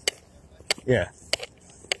 Yeah.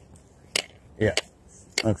 Yeah.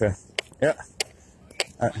 Okay. Yeah.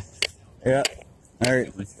 Yeah.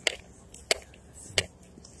 Alright.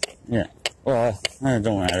 Yeah. Well, it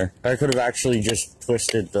don't matter. I could have actually just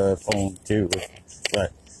twisted the phone too,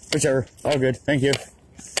 but whichever. All good. Thank you.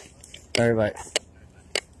 Alright, bye.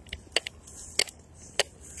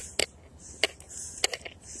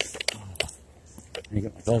 Let me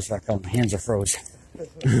get my gloves back on. My hands are froze.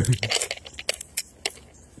 There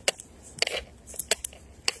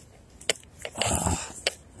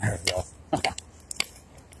we go.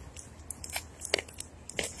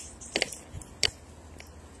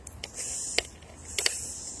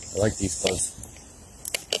 I like these gloves.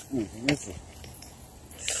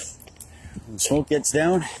 When smoke gets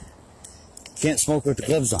down, can't smoke with the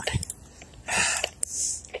gloves on.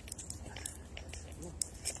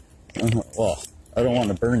 Well, I don't want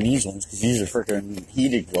to burn these ones because these are freaking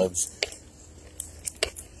heated gloves.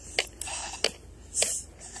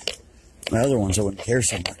 My other ones I wouldn't care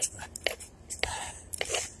so much, but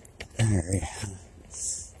alright.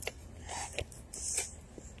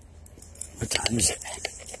 What time is it?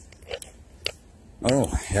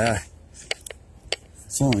 Oh, yeah.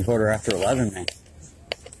 It's only 11:15, man.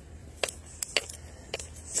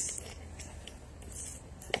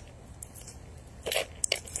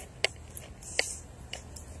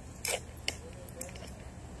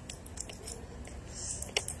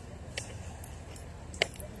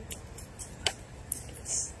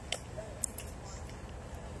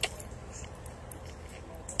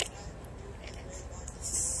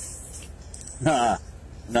 Ha,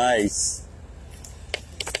 nice.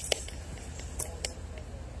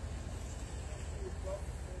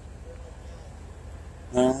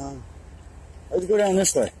 Let's go down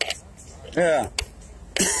this way. Yeah.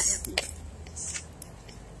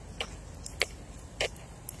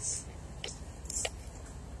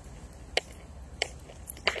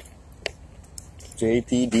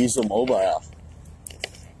 JP Diesel Mobile.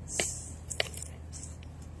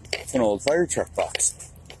 It's an old fire truck box.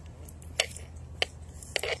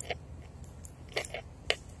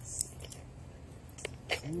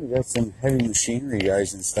 We got some heavy machinery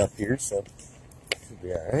guys and stuff here, so should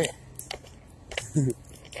be alright.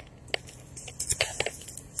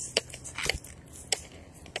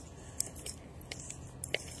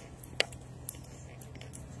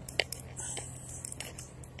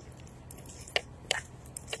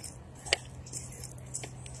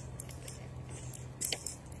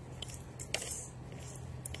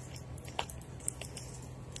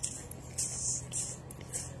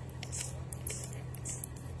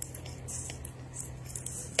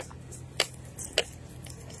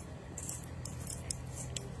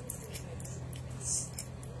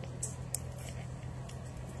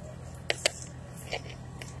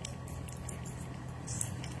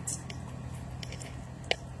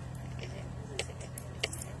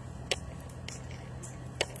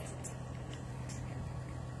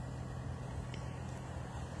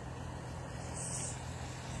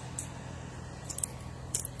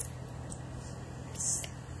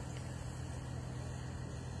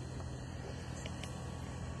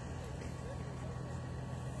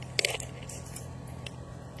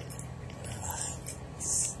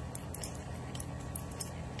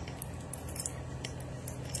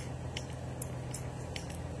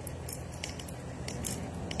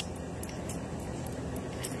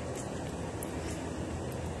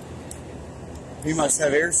 He must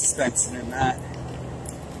have air suspension in that.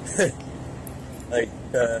 Like,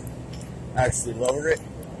 actually lower it,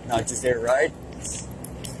 not just air ride.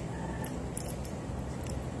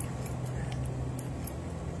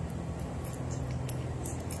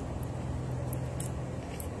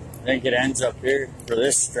 I think it ends up here for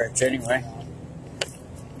this stretch anyway.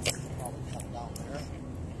 Probably come down there.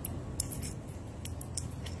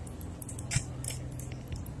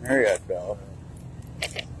 There you go.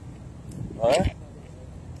 What?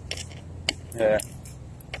 Yeah.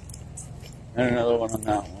 And another one on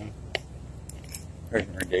that one.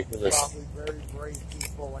 Freaking ridiculous. Probably very brave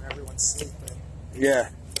people when everyone's sleeping. Yeah.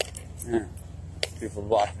 Yeah. People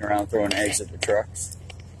walking around throwing eggs at the trucks.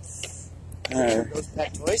 Those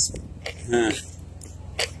pet toys? Yeah.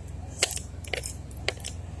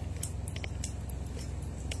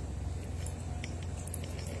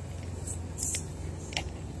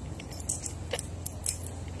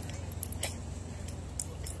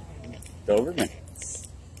 Doberman.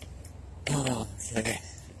 Oh, okay.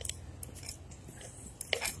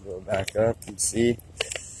 Go back up and see.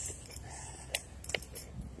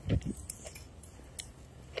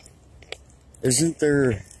 Isn't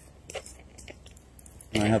there...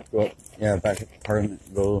 I have to go up, yeah, back at the Parliament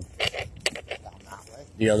and go Down that way.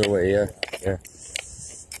 the other way, yeah. Yeah.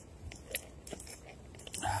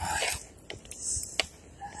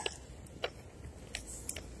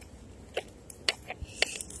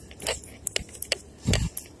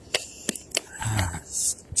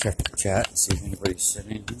 Check the chat, see if anybody's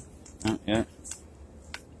sitting. Oh, yeah.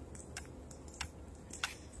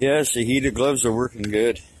 Yes, the heated gloves are working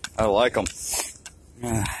good. I like them.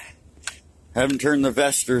 Haven't turned the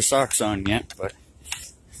vest or socks on yet, but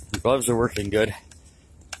the gloves are working good.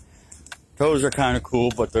 Toes are kind of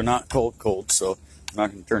cool, but they're not cold, so I'm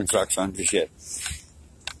not going to turn socks on just yet.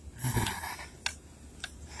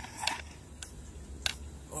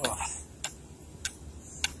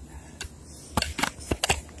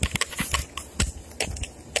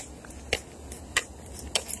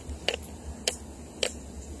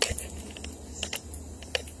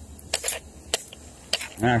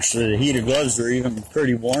 Actually, the heated gloves are even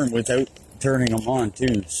pretty warm without turning them on,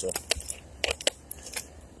 too, so.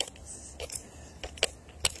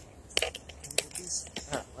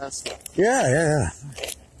 Last one. Yeah.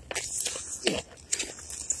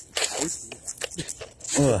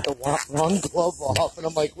 The wrong glove off, and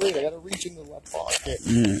I'm like, wait, I gotta reach in the left pocket.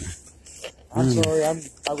 I'm sorry, I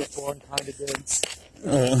was born kind of good.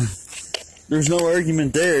 There's no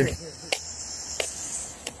argument there.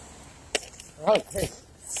 Okay.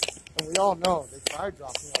 And we all know they tried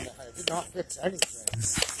dropping me on the head. It did not fix anything.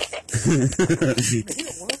 Maybe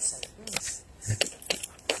it works like this.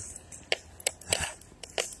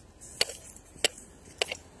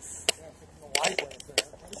 Yeah, fixing the light lamp there.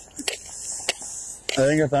 I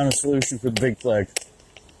think I found a solution for the big flag.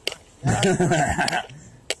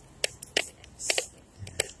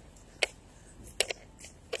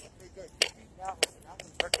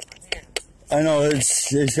 I know,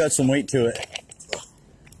 it's got some weight to it.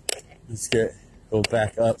 Let's go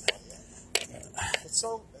back up.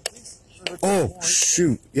 So, at least Oh,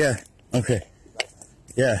 shoot. Yeah. Okay.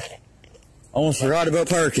 Yeah. Almost forgot about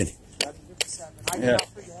parking. Yeah.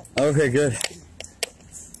 Okay, good.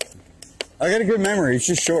 I got a good memory. It's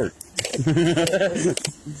just short.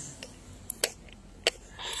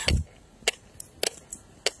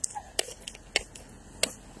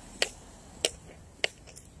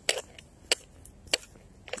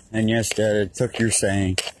 And yes, Dad, it took your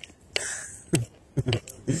saying.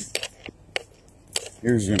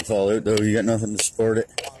 Yours is gonna fall out though. You got nothing to support it.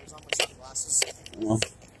 Oh, I was on my sunglasses. Oh.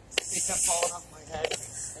 They kept falling off my head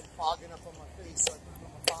and fogging up on my face, so I put them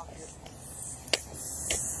in my pocket.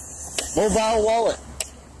 Mobile wallet.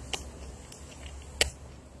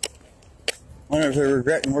 Wonder if they're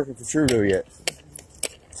regretting working for Trudeau yet.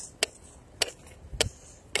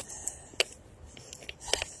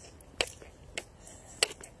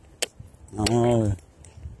 Oh,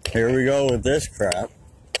 here we go with this crap.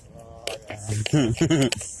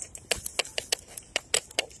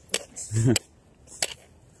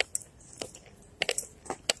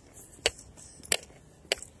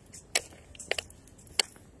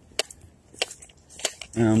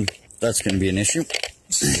 That's going to be an issue.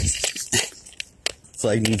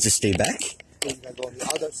 Flag needs to stay back. You gotta go on the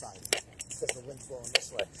other side because the wind's blowing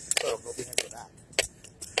this way, so it'll go behind your back.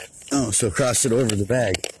 Oh, so cross it over the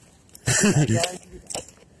bag.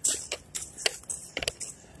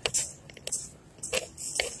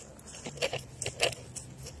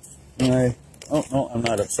 Alright. Oh, no, I'm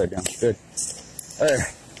not upside down. Good. There.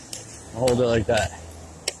 I'll hold it like that.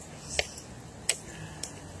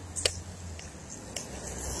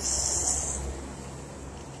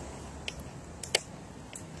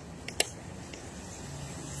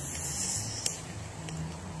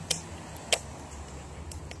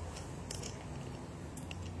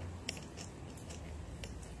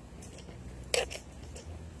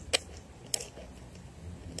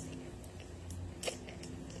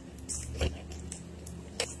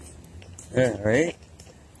 Yeah, right?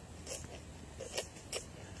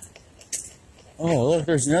 Oh, look,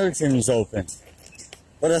 there's another Timmy's open.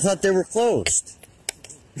 But I thought they were closed.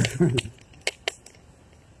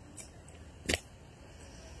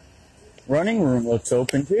 Running room looks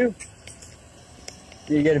open too.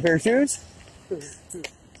 You get a pair of shoes?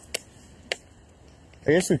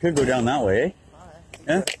 I guess we could go down that way,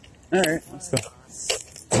 eh? Yeah? Alright, let's go.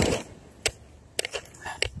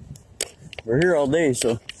 We're here all day,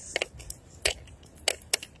 so.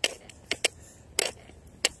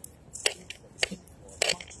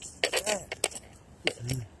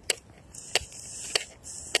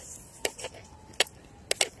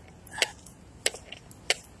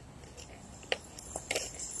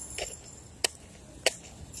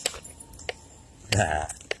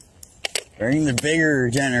 Bring the bigger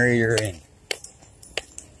generator in.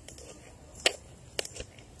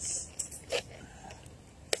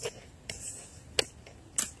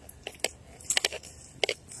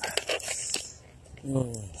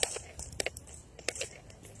 Oh.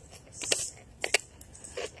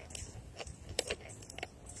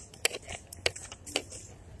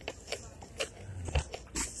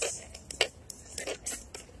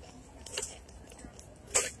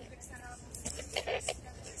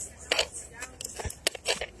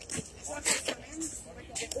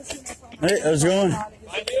 Hey, how's it going?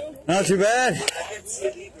 Not too bad.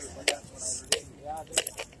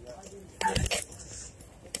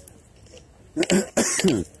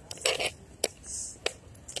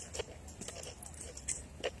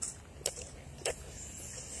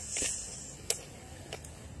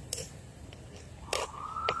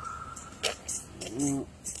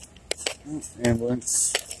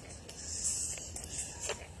 Ambulance.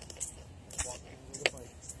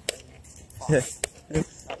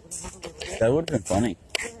 That would have been funny.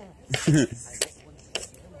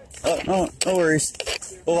 Oh, no worries.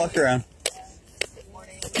 We'll walk around.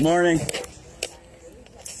 Morning.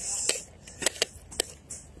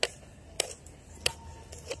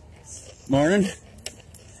 Morning.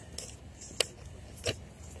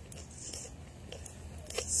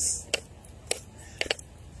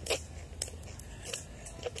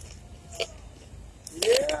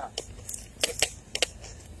 Yeah.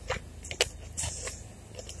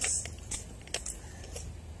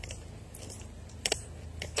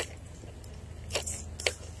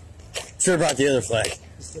 Should have brought the other flag.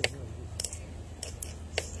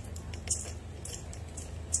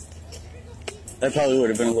 That probably would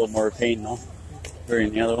have been a little more pain, though,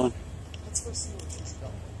 during the other one.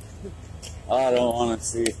 I don't want to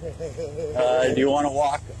see. Do you want to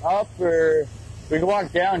walk up, or we can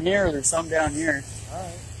walk down here? There's some down here. All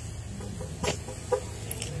right.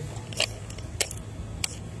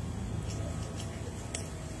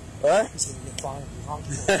 What? He's gonna get fined.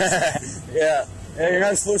 Yeah. Yeah, you're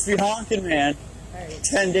not supposed to be honking, man. Hey,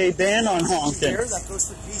 10-day ban on honking. there, that goes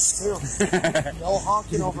for geese too. No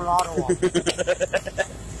honking over Ottawa.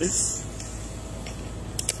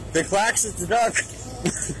 The quacks at the duck.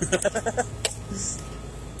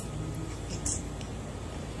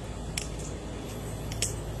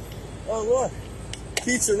 Oh, look.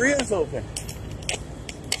 Pizzeria's open.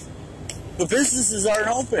 The businesses aren't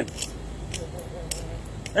open.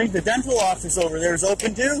 I think the dental office over there is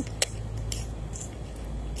open too.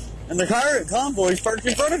 And the car at Convoy's parked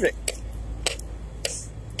in front of it.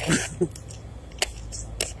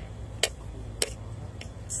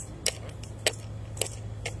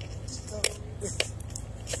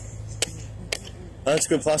 That's a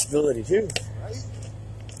good possibility too. Right?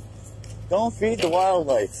 Don't feed the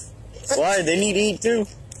wildlife. Why? They need to eat too.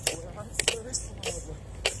 Where is the wildlife?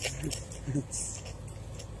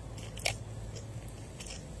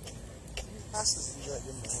 Passes you that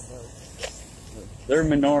you know about. They're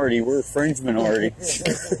minority. We're fringe minority.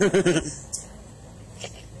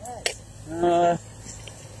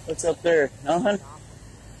 What's up there? Nothing?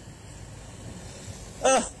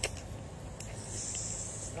 Oh.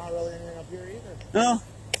 Not really anything up here either. No?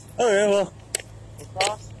 Oh yeah, well. We'll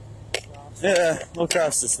cross? Yeah, we'll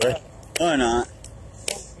cross this way. Why not?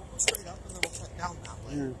 We'll straight up and then we'll cut down that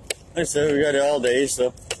way. Like I said, we got it all day,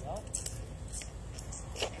 so.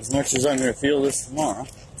 As much as I'm going to feel this tomorrow.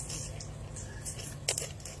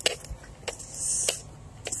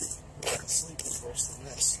 Sleep is worse than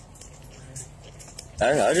this.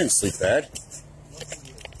 I didn't sleep bad.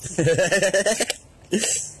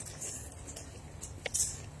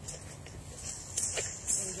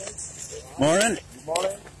 Morning.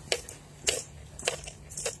 Morning.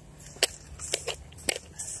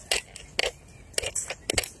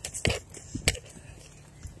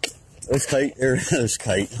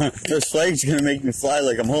 This flag's gonna make me fly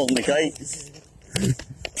like I'm holding the kite.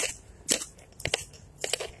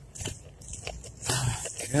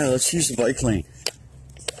 Yeah, let's use the bike lane.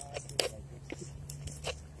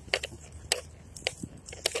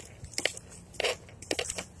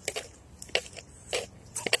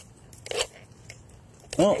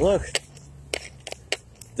 Oh, look.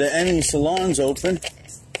 The Emmy Salon's open.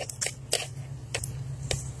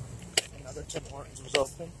 Another Tim Hortons was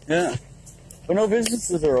open. Yeah. But no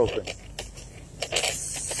businesses are open.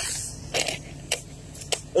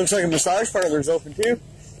 Looks like a massage parlor's open too.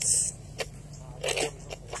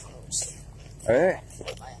 Alright.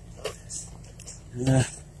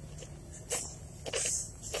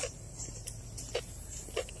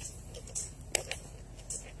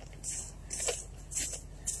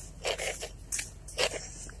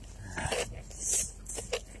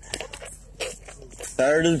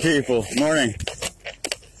 Tired of the people. Morning.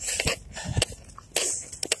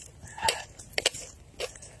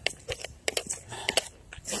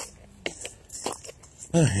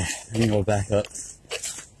 Okay, I can go back up.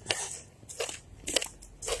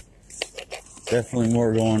 Definitely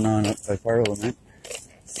more going on up by Parliament.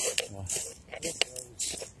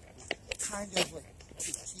 Kind of like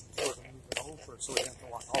keep sort of moving over so we have to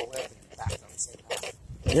walk all the way up and back on the same path.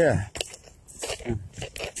 Yeah.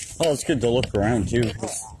 Oh, it's good to look around too.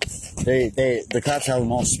 The cops have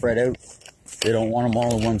them all spread out. They don't want them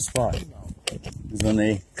all in one spot. Because when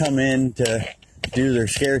they come in to do their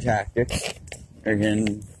scare tactics,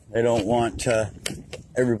 again, they don't want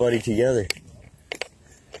everybody together.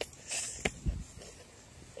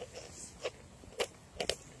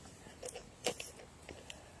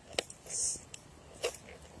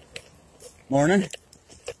 Morning.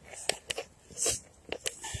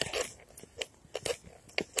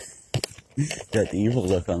 Got the evil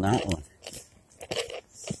look on that one.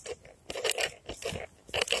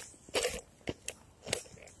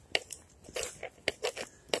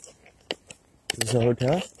 Is this a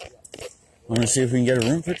hotel? Want to see if we can get a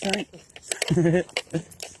room for tonight?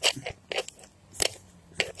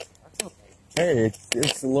 Hey,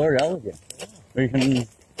 it's the Lord Elegant. We can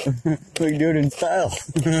do it in style.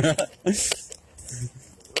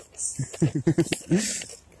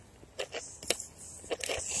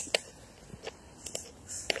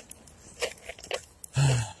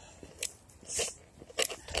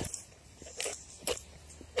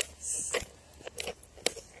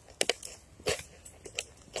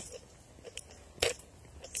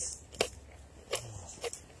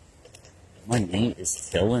 My knee is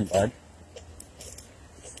killing, bud.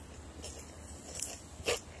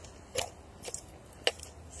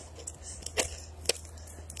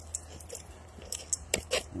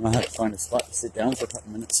 I'm gonna have to find a spot to sit down for a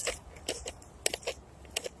couple minutes.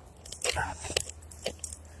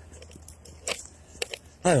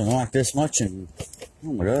 I haven't walked this much in,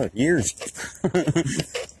 oh my god, years.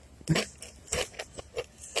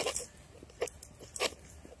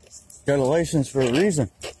 Got a license for a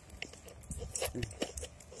reason.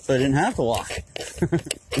 So I didn't have to walk.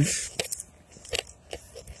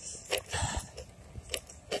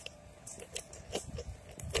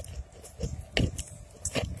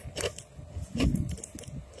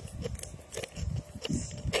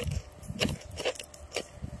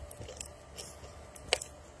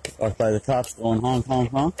 Walk by the cops going honk,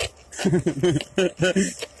 honk, honk.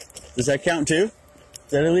 Does that count too?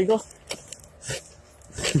 Is that illegal?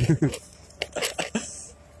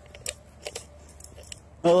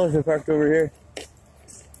 Oh, look, they're parked over here.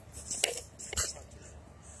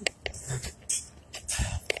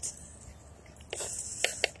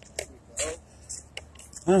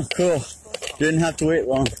 Oh, cool. Didn't have to wait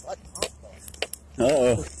long.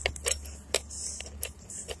 Uh-oh.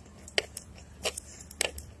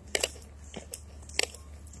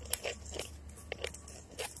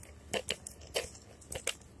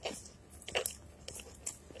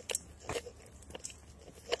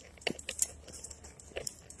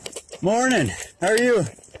 Morning. How are you? Where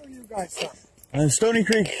are you guys from? Stony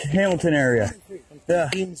Creek, Hamilton area. Stony Creek. I'm Yeah.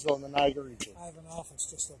 from Beamsville in the Niagara region. I have an office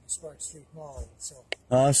just on the Spark Street Mall, so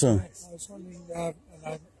Awesome. I was wondering,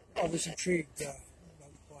 and I was intrigued about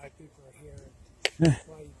why people are here Yeah. and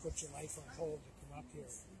why you put your life on hold to come up here.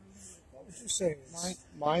 What would you say?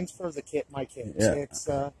 Mine's for my kids. Yeah. It's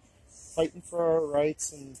fighting for our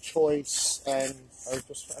rights and choice and our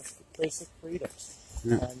just our basic freedoms.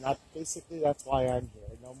 Yeah. And that's why I'm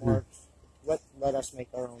here. No more. Let us make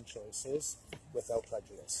our own choices without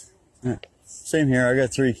prejudice. Yeah. Same here. I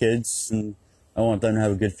got 3 kids, and I want them to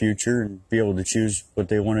have a good future and be able to choose what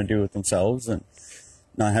they want to do with themselves and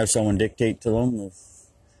not have someone dictate to them of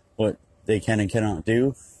what they can and cannot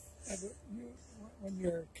do. But when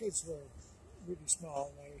your kids were really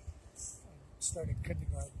small, they started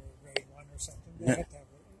kindergarten or grade 1 or something, they Yeah. had to have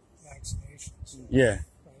vaccinations. Yeah.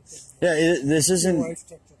 Yeah, this Your isn't. wife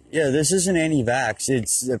took the Yeah, this isn't anti-vax.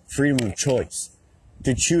 It's a freedom of choice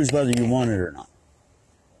to choose whether you want it or not.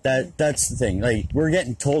 That's the thing. Like, we're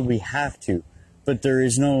getting told we have to, but there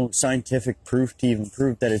is no scientific proof to even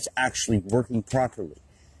prove that it's actually working properly,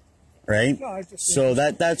 right? No, I just So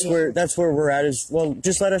that's where we're at. Is, well,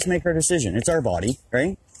 just let us make our decision. It's our body,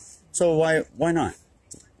 right? So why not?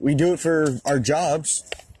 We do it for our jobs,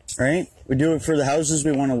 right? We do it for the houses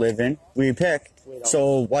we want to live in. We pick.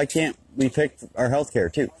 So why can't we pick our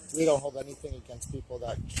healthcare too? We don't hold anything against people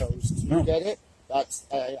that chose to get it. That's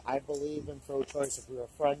I believe in pro-choice. If we were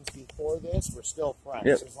friends before this, we're still friends.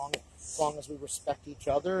 Yep. As long as we respect each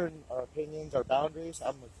other and our opinions, our boundaries.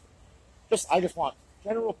 I just want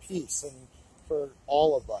general peace, and for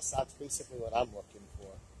all of us, that's basically what I'm looking for.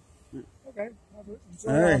 Okay.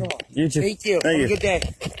 Enjoy All right. Ottawa. You too. Thank you. Thank Have you. a good day.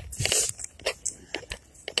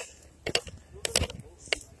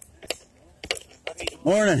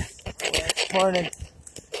 Morning. Morning.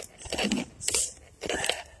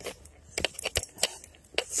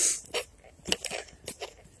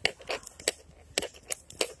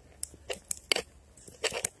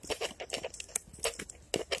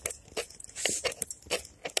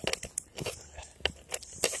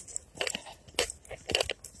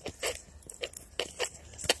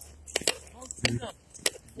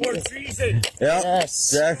 For treason. Yeah.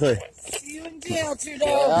 Yes. Exactly. See you in jail, Trudeau.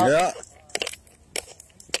 Yeah.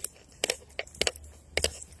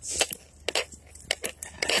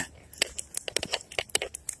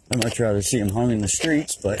 I'd much rather see him hung in the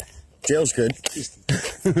streets, but jail's good.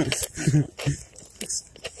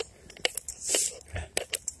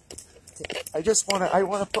 I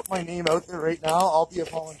want to put my name out there right now. I'll be a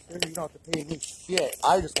volunteer. You don't have to pay me shit.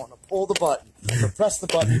 I just want to pull the button, or press the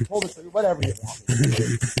button, pull the trigger, whatever you want me to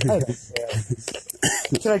do. I don't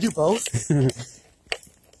care. Can I do both? I'm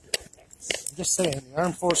just saying, the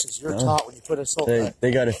armed forces, you're taught when you put a soldier.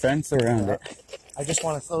 They got a fence around it. I just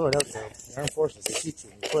want to throw it out there. The armed forces, they teach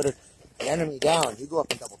you. When you put the enemy down, you go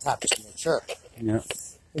up and double tap just to make sure. Yeah.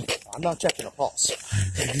 I'm not checking a pulse.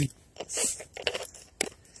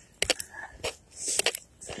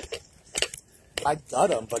 I gut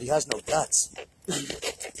him, but he has no guts. It's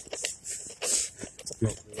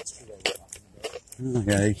appropriate. It's true what we're talking about.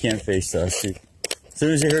 Yeah, he can't face us. As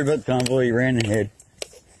soon as he heard about the convoy, he ran ahead.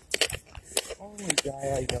 Only guy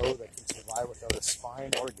I know that can survive without a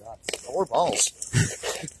spine or guts or balls.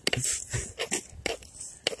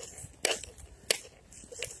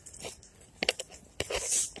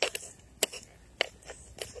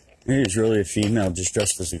 Maybe he's really a female, just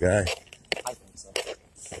dressed as a guy. I think so.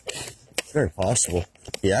 Very possible.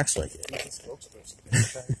 He acts like it. He's a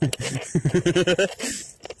spokesperson.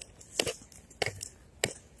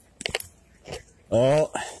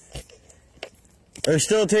 Oh, they're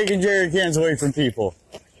still taking jerry cans away from people.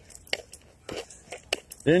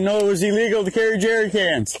 Didn't know it was illegal to carry jerry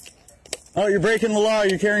cans. Oh, you're breaking the law.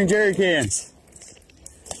 You're carrying jerry cans.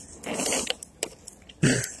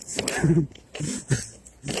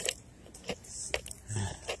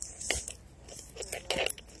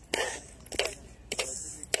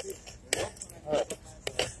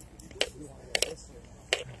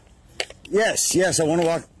 Yes, I want to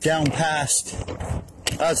walk down past.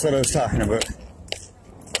 That's what I was talking about.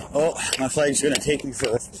 Oh, my flag's going to take me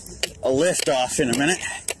for a lift off in a minute.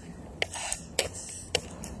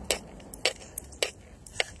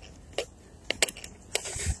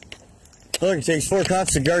 Look, it takes 4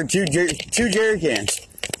 cops to guard two jerry cans.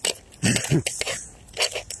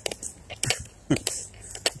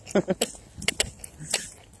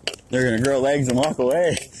 They're going to grow legs and walk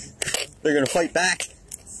away. They're going to fight back.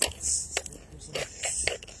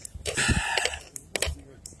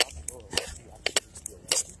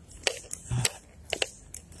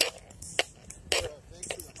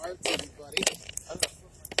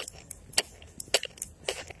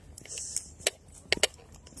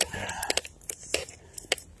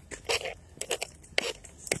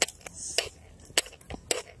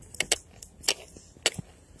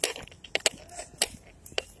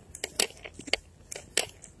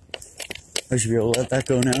 I should be able to let that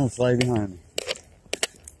go now and fly behind me.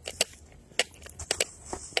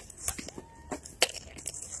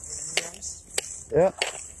 Yeah.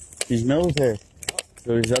 He's military.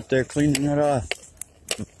 So he's up there cleaning it off.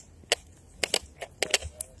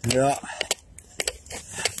 Yeah.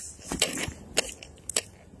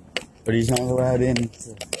 But he's not allowed in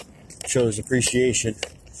to show his appreciation.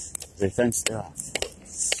 They fenced it off.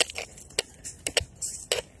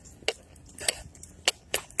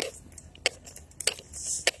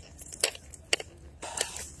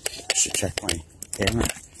 I should check my camera.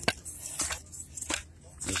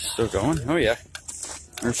 Is it still going? Oh yeah.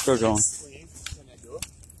 We're still going.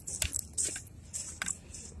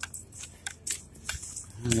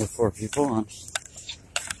 And there are 4 people on.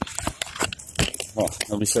 Oh,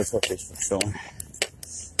 at least that's what Facebook's showing.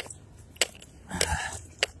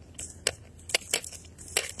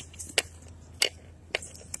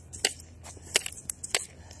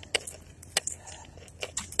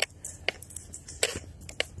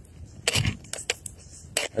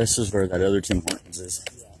 This is where that other Tim Hortons is.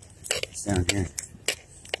 It's down here.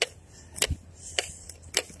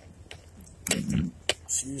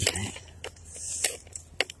 Excuse me.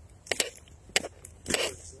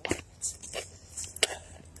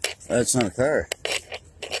 That's not a car.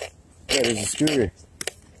 That is a scooter.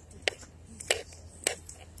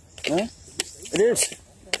 Huh? It is.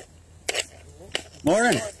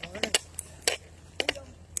 Morning.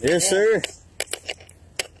 Yes, sir.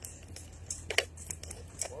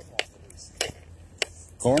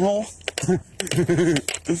 Cornhole?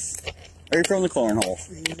 Are you from the cornhole?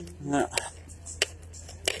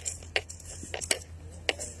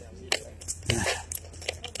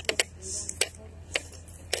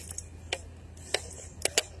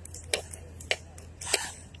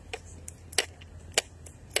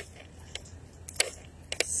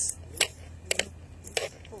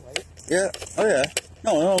 Yeah. Oh, yeah.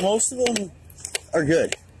 No, most of them are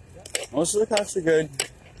good. Most of the cops are good.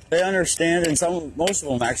 They understand, and most of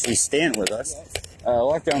them actually stand with us.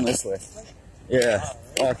 Walk down this way. Yeah.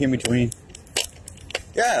 Walk in between.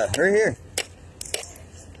 Yeah, right here.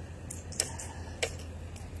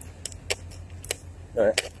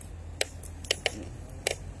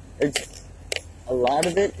 A lot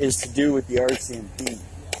of it is to do with the RCMP.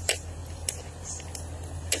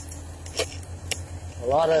 A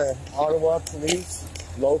lot of Ottawa police,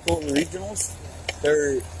 local regionals,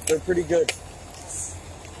 they're pretty good.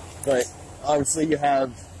 But obviously you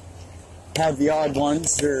have the odd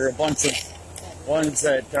ones. There are a bunch of ones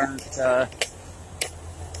that aren't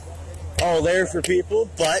all there for people,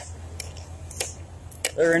 but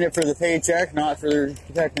they're in it for the paycheck, not for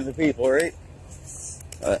protecting the people, right?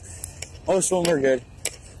 But most of them are good.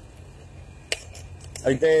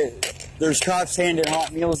 Like there's cops handing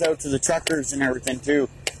hot meals out to the truckers and everything too.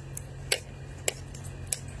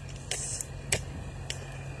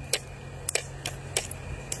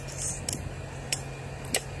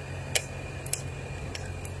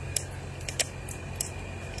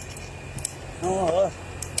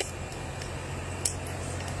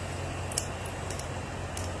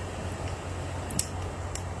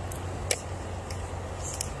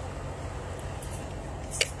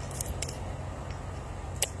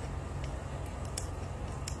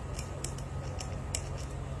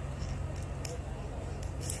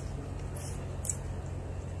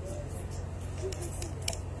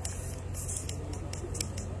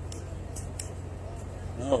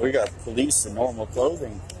 Oh, we got police in normal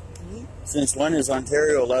clothing. Since when is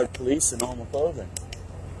Ontario allowed police in normal clothing?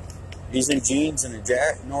 He's in jeans and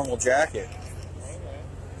a normal jacket.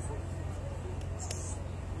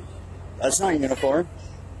 That's not uniform.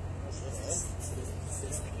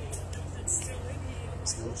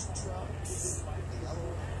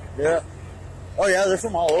 Yeah. Oh yeah, they're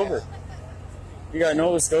from all over. You got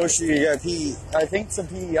Nova Scotia, you got I think some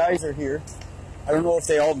PEIs are here. I don't know if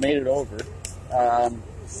they all made it over.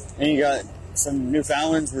 And you got some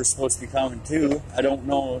Newfoundlands were supposed to be coming too. I don't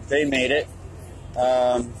know if they made it.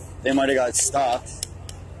 They might have got stopped,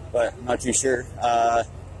 but I'm not too sure.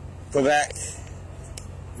 Quebec,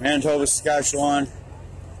 Manitoba, Saskatchewan,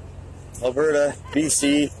 Alberta,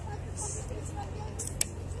 BC.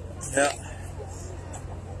 Yeah.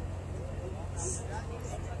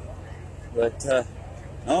 But,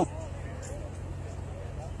 no.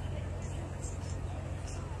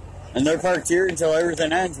 And they're parked here until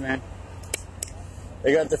everything ends, man.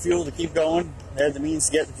 They got the fuel to keep going. They had the means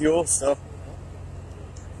to get the fuel, so.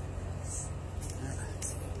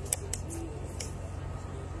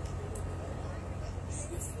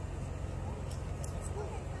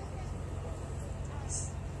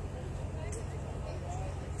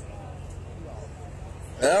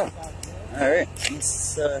 Well, alright.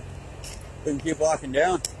 Let's we can keep walking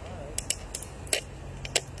down.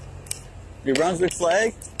 New Brunswick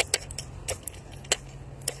flag.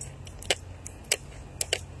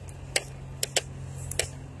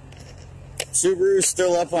 Subaru's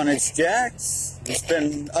still up on its jacks. It's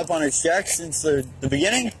been up on its jacks since the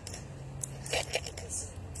beginning.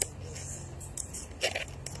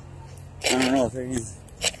 I don't know if they can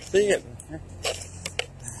see it.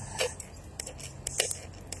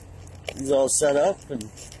 He's all set up and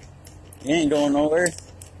he ain't going nowhere.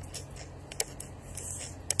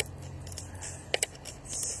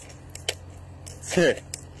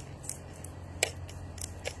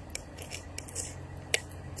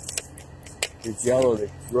 it's yellow, they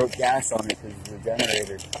wrote gas on it because it's a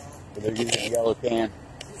generator. But they're using a yellow can.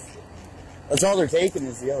 That's all they're taking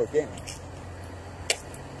is the yellow can.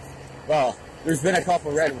 Well, there's been a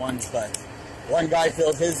couple red ones, but one guy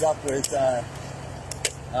filled his up with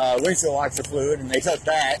windshield washer fluid, and they took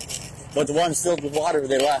that. But the ones filled with water,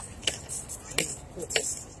 they left.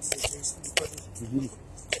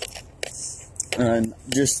 And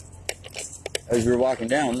just as we were walking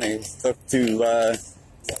down, they took 2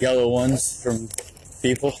 yellow ones from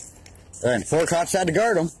people, and 4 cops had to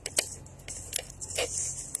guard them.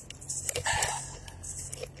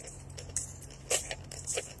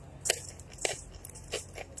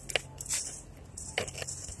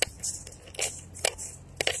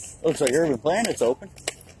 Looks like Urban Planet's open.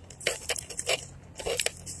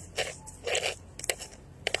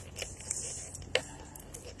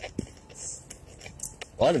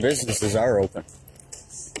 A lot of businesses are open.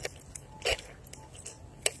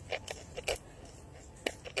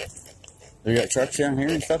 You got trucks down here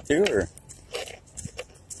and stuff too, or?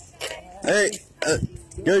 Hey,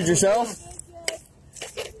 good yourself?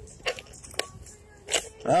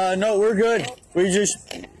 No, we're good. We just,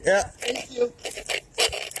 yeah. Thank you.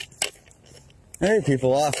 Hey,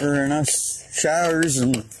 people offering us showers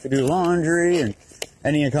and to do laundry and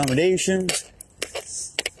any accommodations.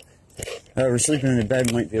 However, sleeping in a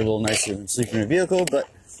bed might be a little nicer than sleeping in a vehicle, but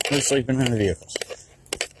we're sleeping in a vehicle.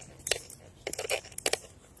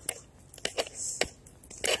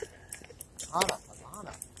 Alright,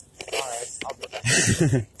 I'll be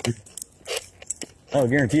back. Oh, I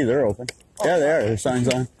guarantee they're open. Oh, yeah, they are. Their signs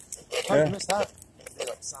on. How Yeah. did you miss that?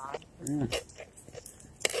 Sign. Yeah.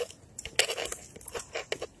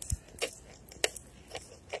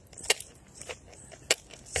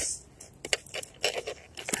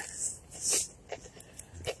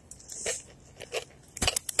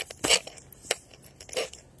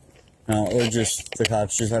 No, or just the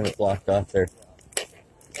cops just have it blocked off there.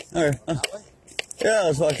 Okay. Yeah,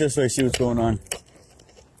 let's walk this way, see what's going on.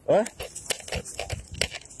 What?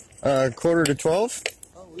 11:45?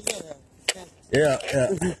 Oh, we gotta. Yeah.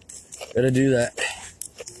 Gotta do that.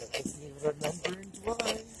 Remembering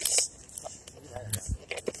twice.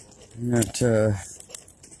 That,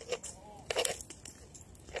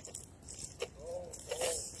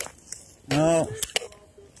 no.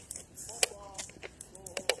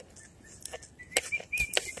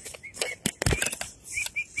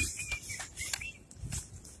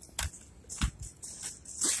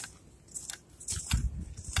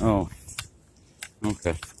 Oh,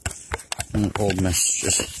 okay. Old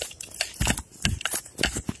messages.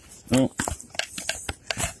 Oh,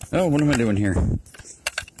 what am I doing here?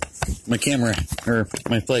 My camera, or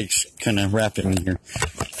my flag's kind of wrapping me here.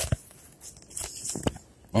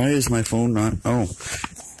 Why is my phone not? Oh.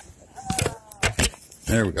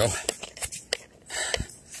 There we go.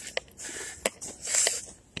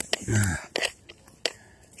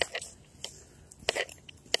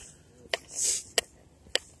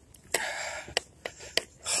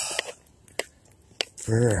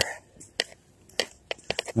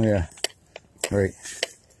 Oh yeah, right.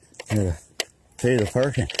 Yeah, pay the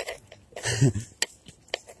parking.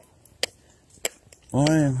 Why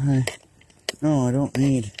am I? No, I don't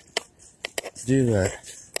need to do that.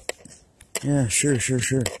 Yeah, sure. Just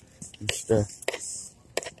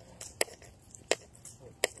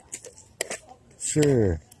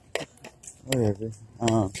sure, whatever.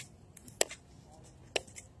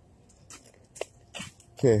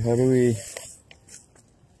 Okay, how do we?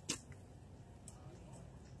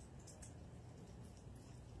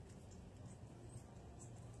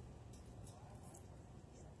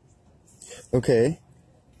 Okay.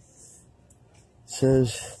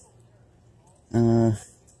 Says,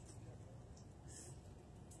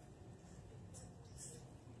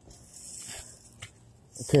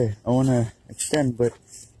 okay, I want to extend, but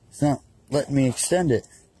it's not letting me extend it.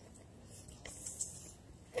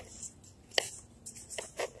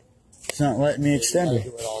 It's not letting me extend it.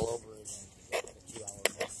 Do it all over again. 2 hour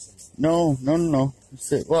maximum. No.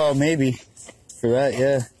 That's it. Well, maybe for that,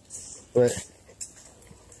 yeah, but.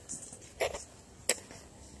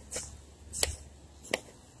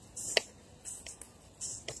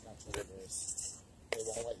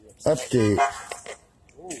 Update.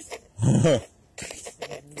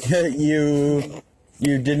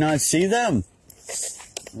 You did not see them?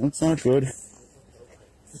 That's not good.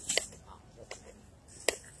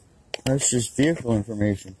 That's just vehicle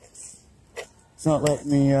information. It's not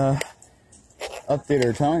letting me update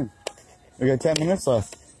our time. We got 10 minutes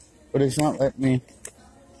left, but it's not letting me.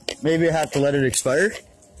 Maybe I have to let it expire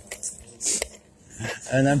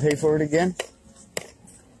and then pay for it again.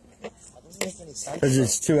 It make any sense. Because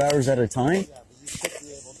it's 2 hours at a time? Yeah, but you should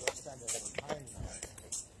be able to extend it over time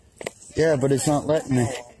now. Yeah, but it's not letting me.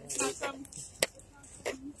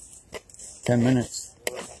 10 minutes.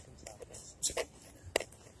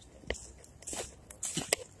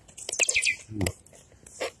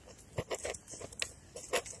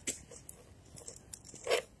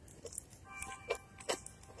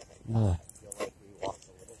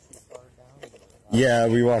 Yeah,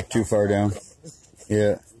 we walked too far down.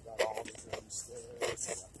 Yeah.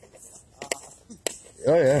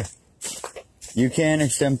 Oh, yeah. You can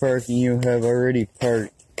extend parking. You have already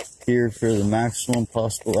parked here for the maximum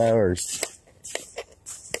possible hours.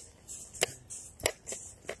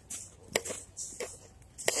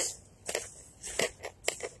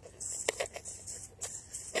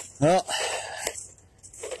 Well,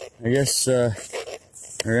 I guess we're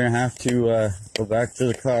going to have to go back to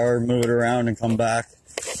the car, move it around, and come back.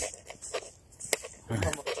 Come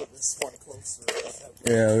up to this one closer.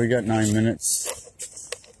 Yeah, we got 9 minutes.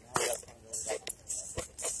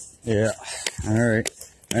 Yeah, alright.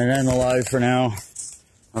 And then the live for now.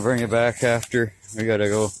 I'll bring it back after. We gotta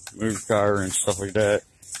go move the car and stuff like that.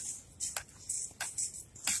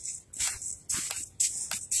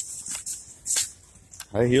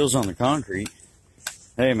 High heels on the concrete.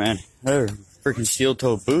 Hey man, they're freaking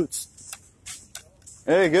steel-toed boots.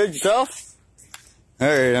 Hey, good yourself?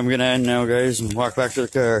 Alright, I'm gonna end now, guys, and walk back to the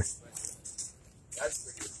car.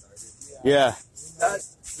 Yeah.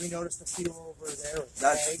 We noticed a few over there with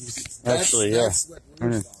That's Actually, yeah. That's what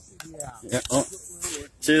we're talking. Yeah. Yeah. Oh.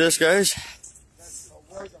 See this, guys?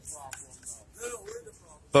 We're the problem,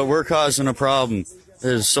 But we're causing a problem.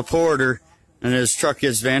 His supporter and his truck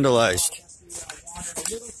gets vandalized.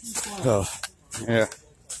 Oh, yeah.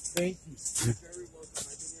 Thank you.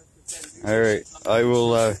 Alright, I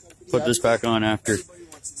will put this back on after.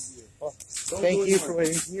 Thank you for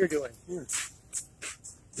what you're doing.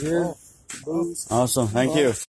 Awesome, thank you.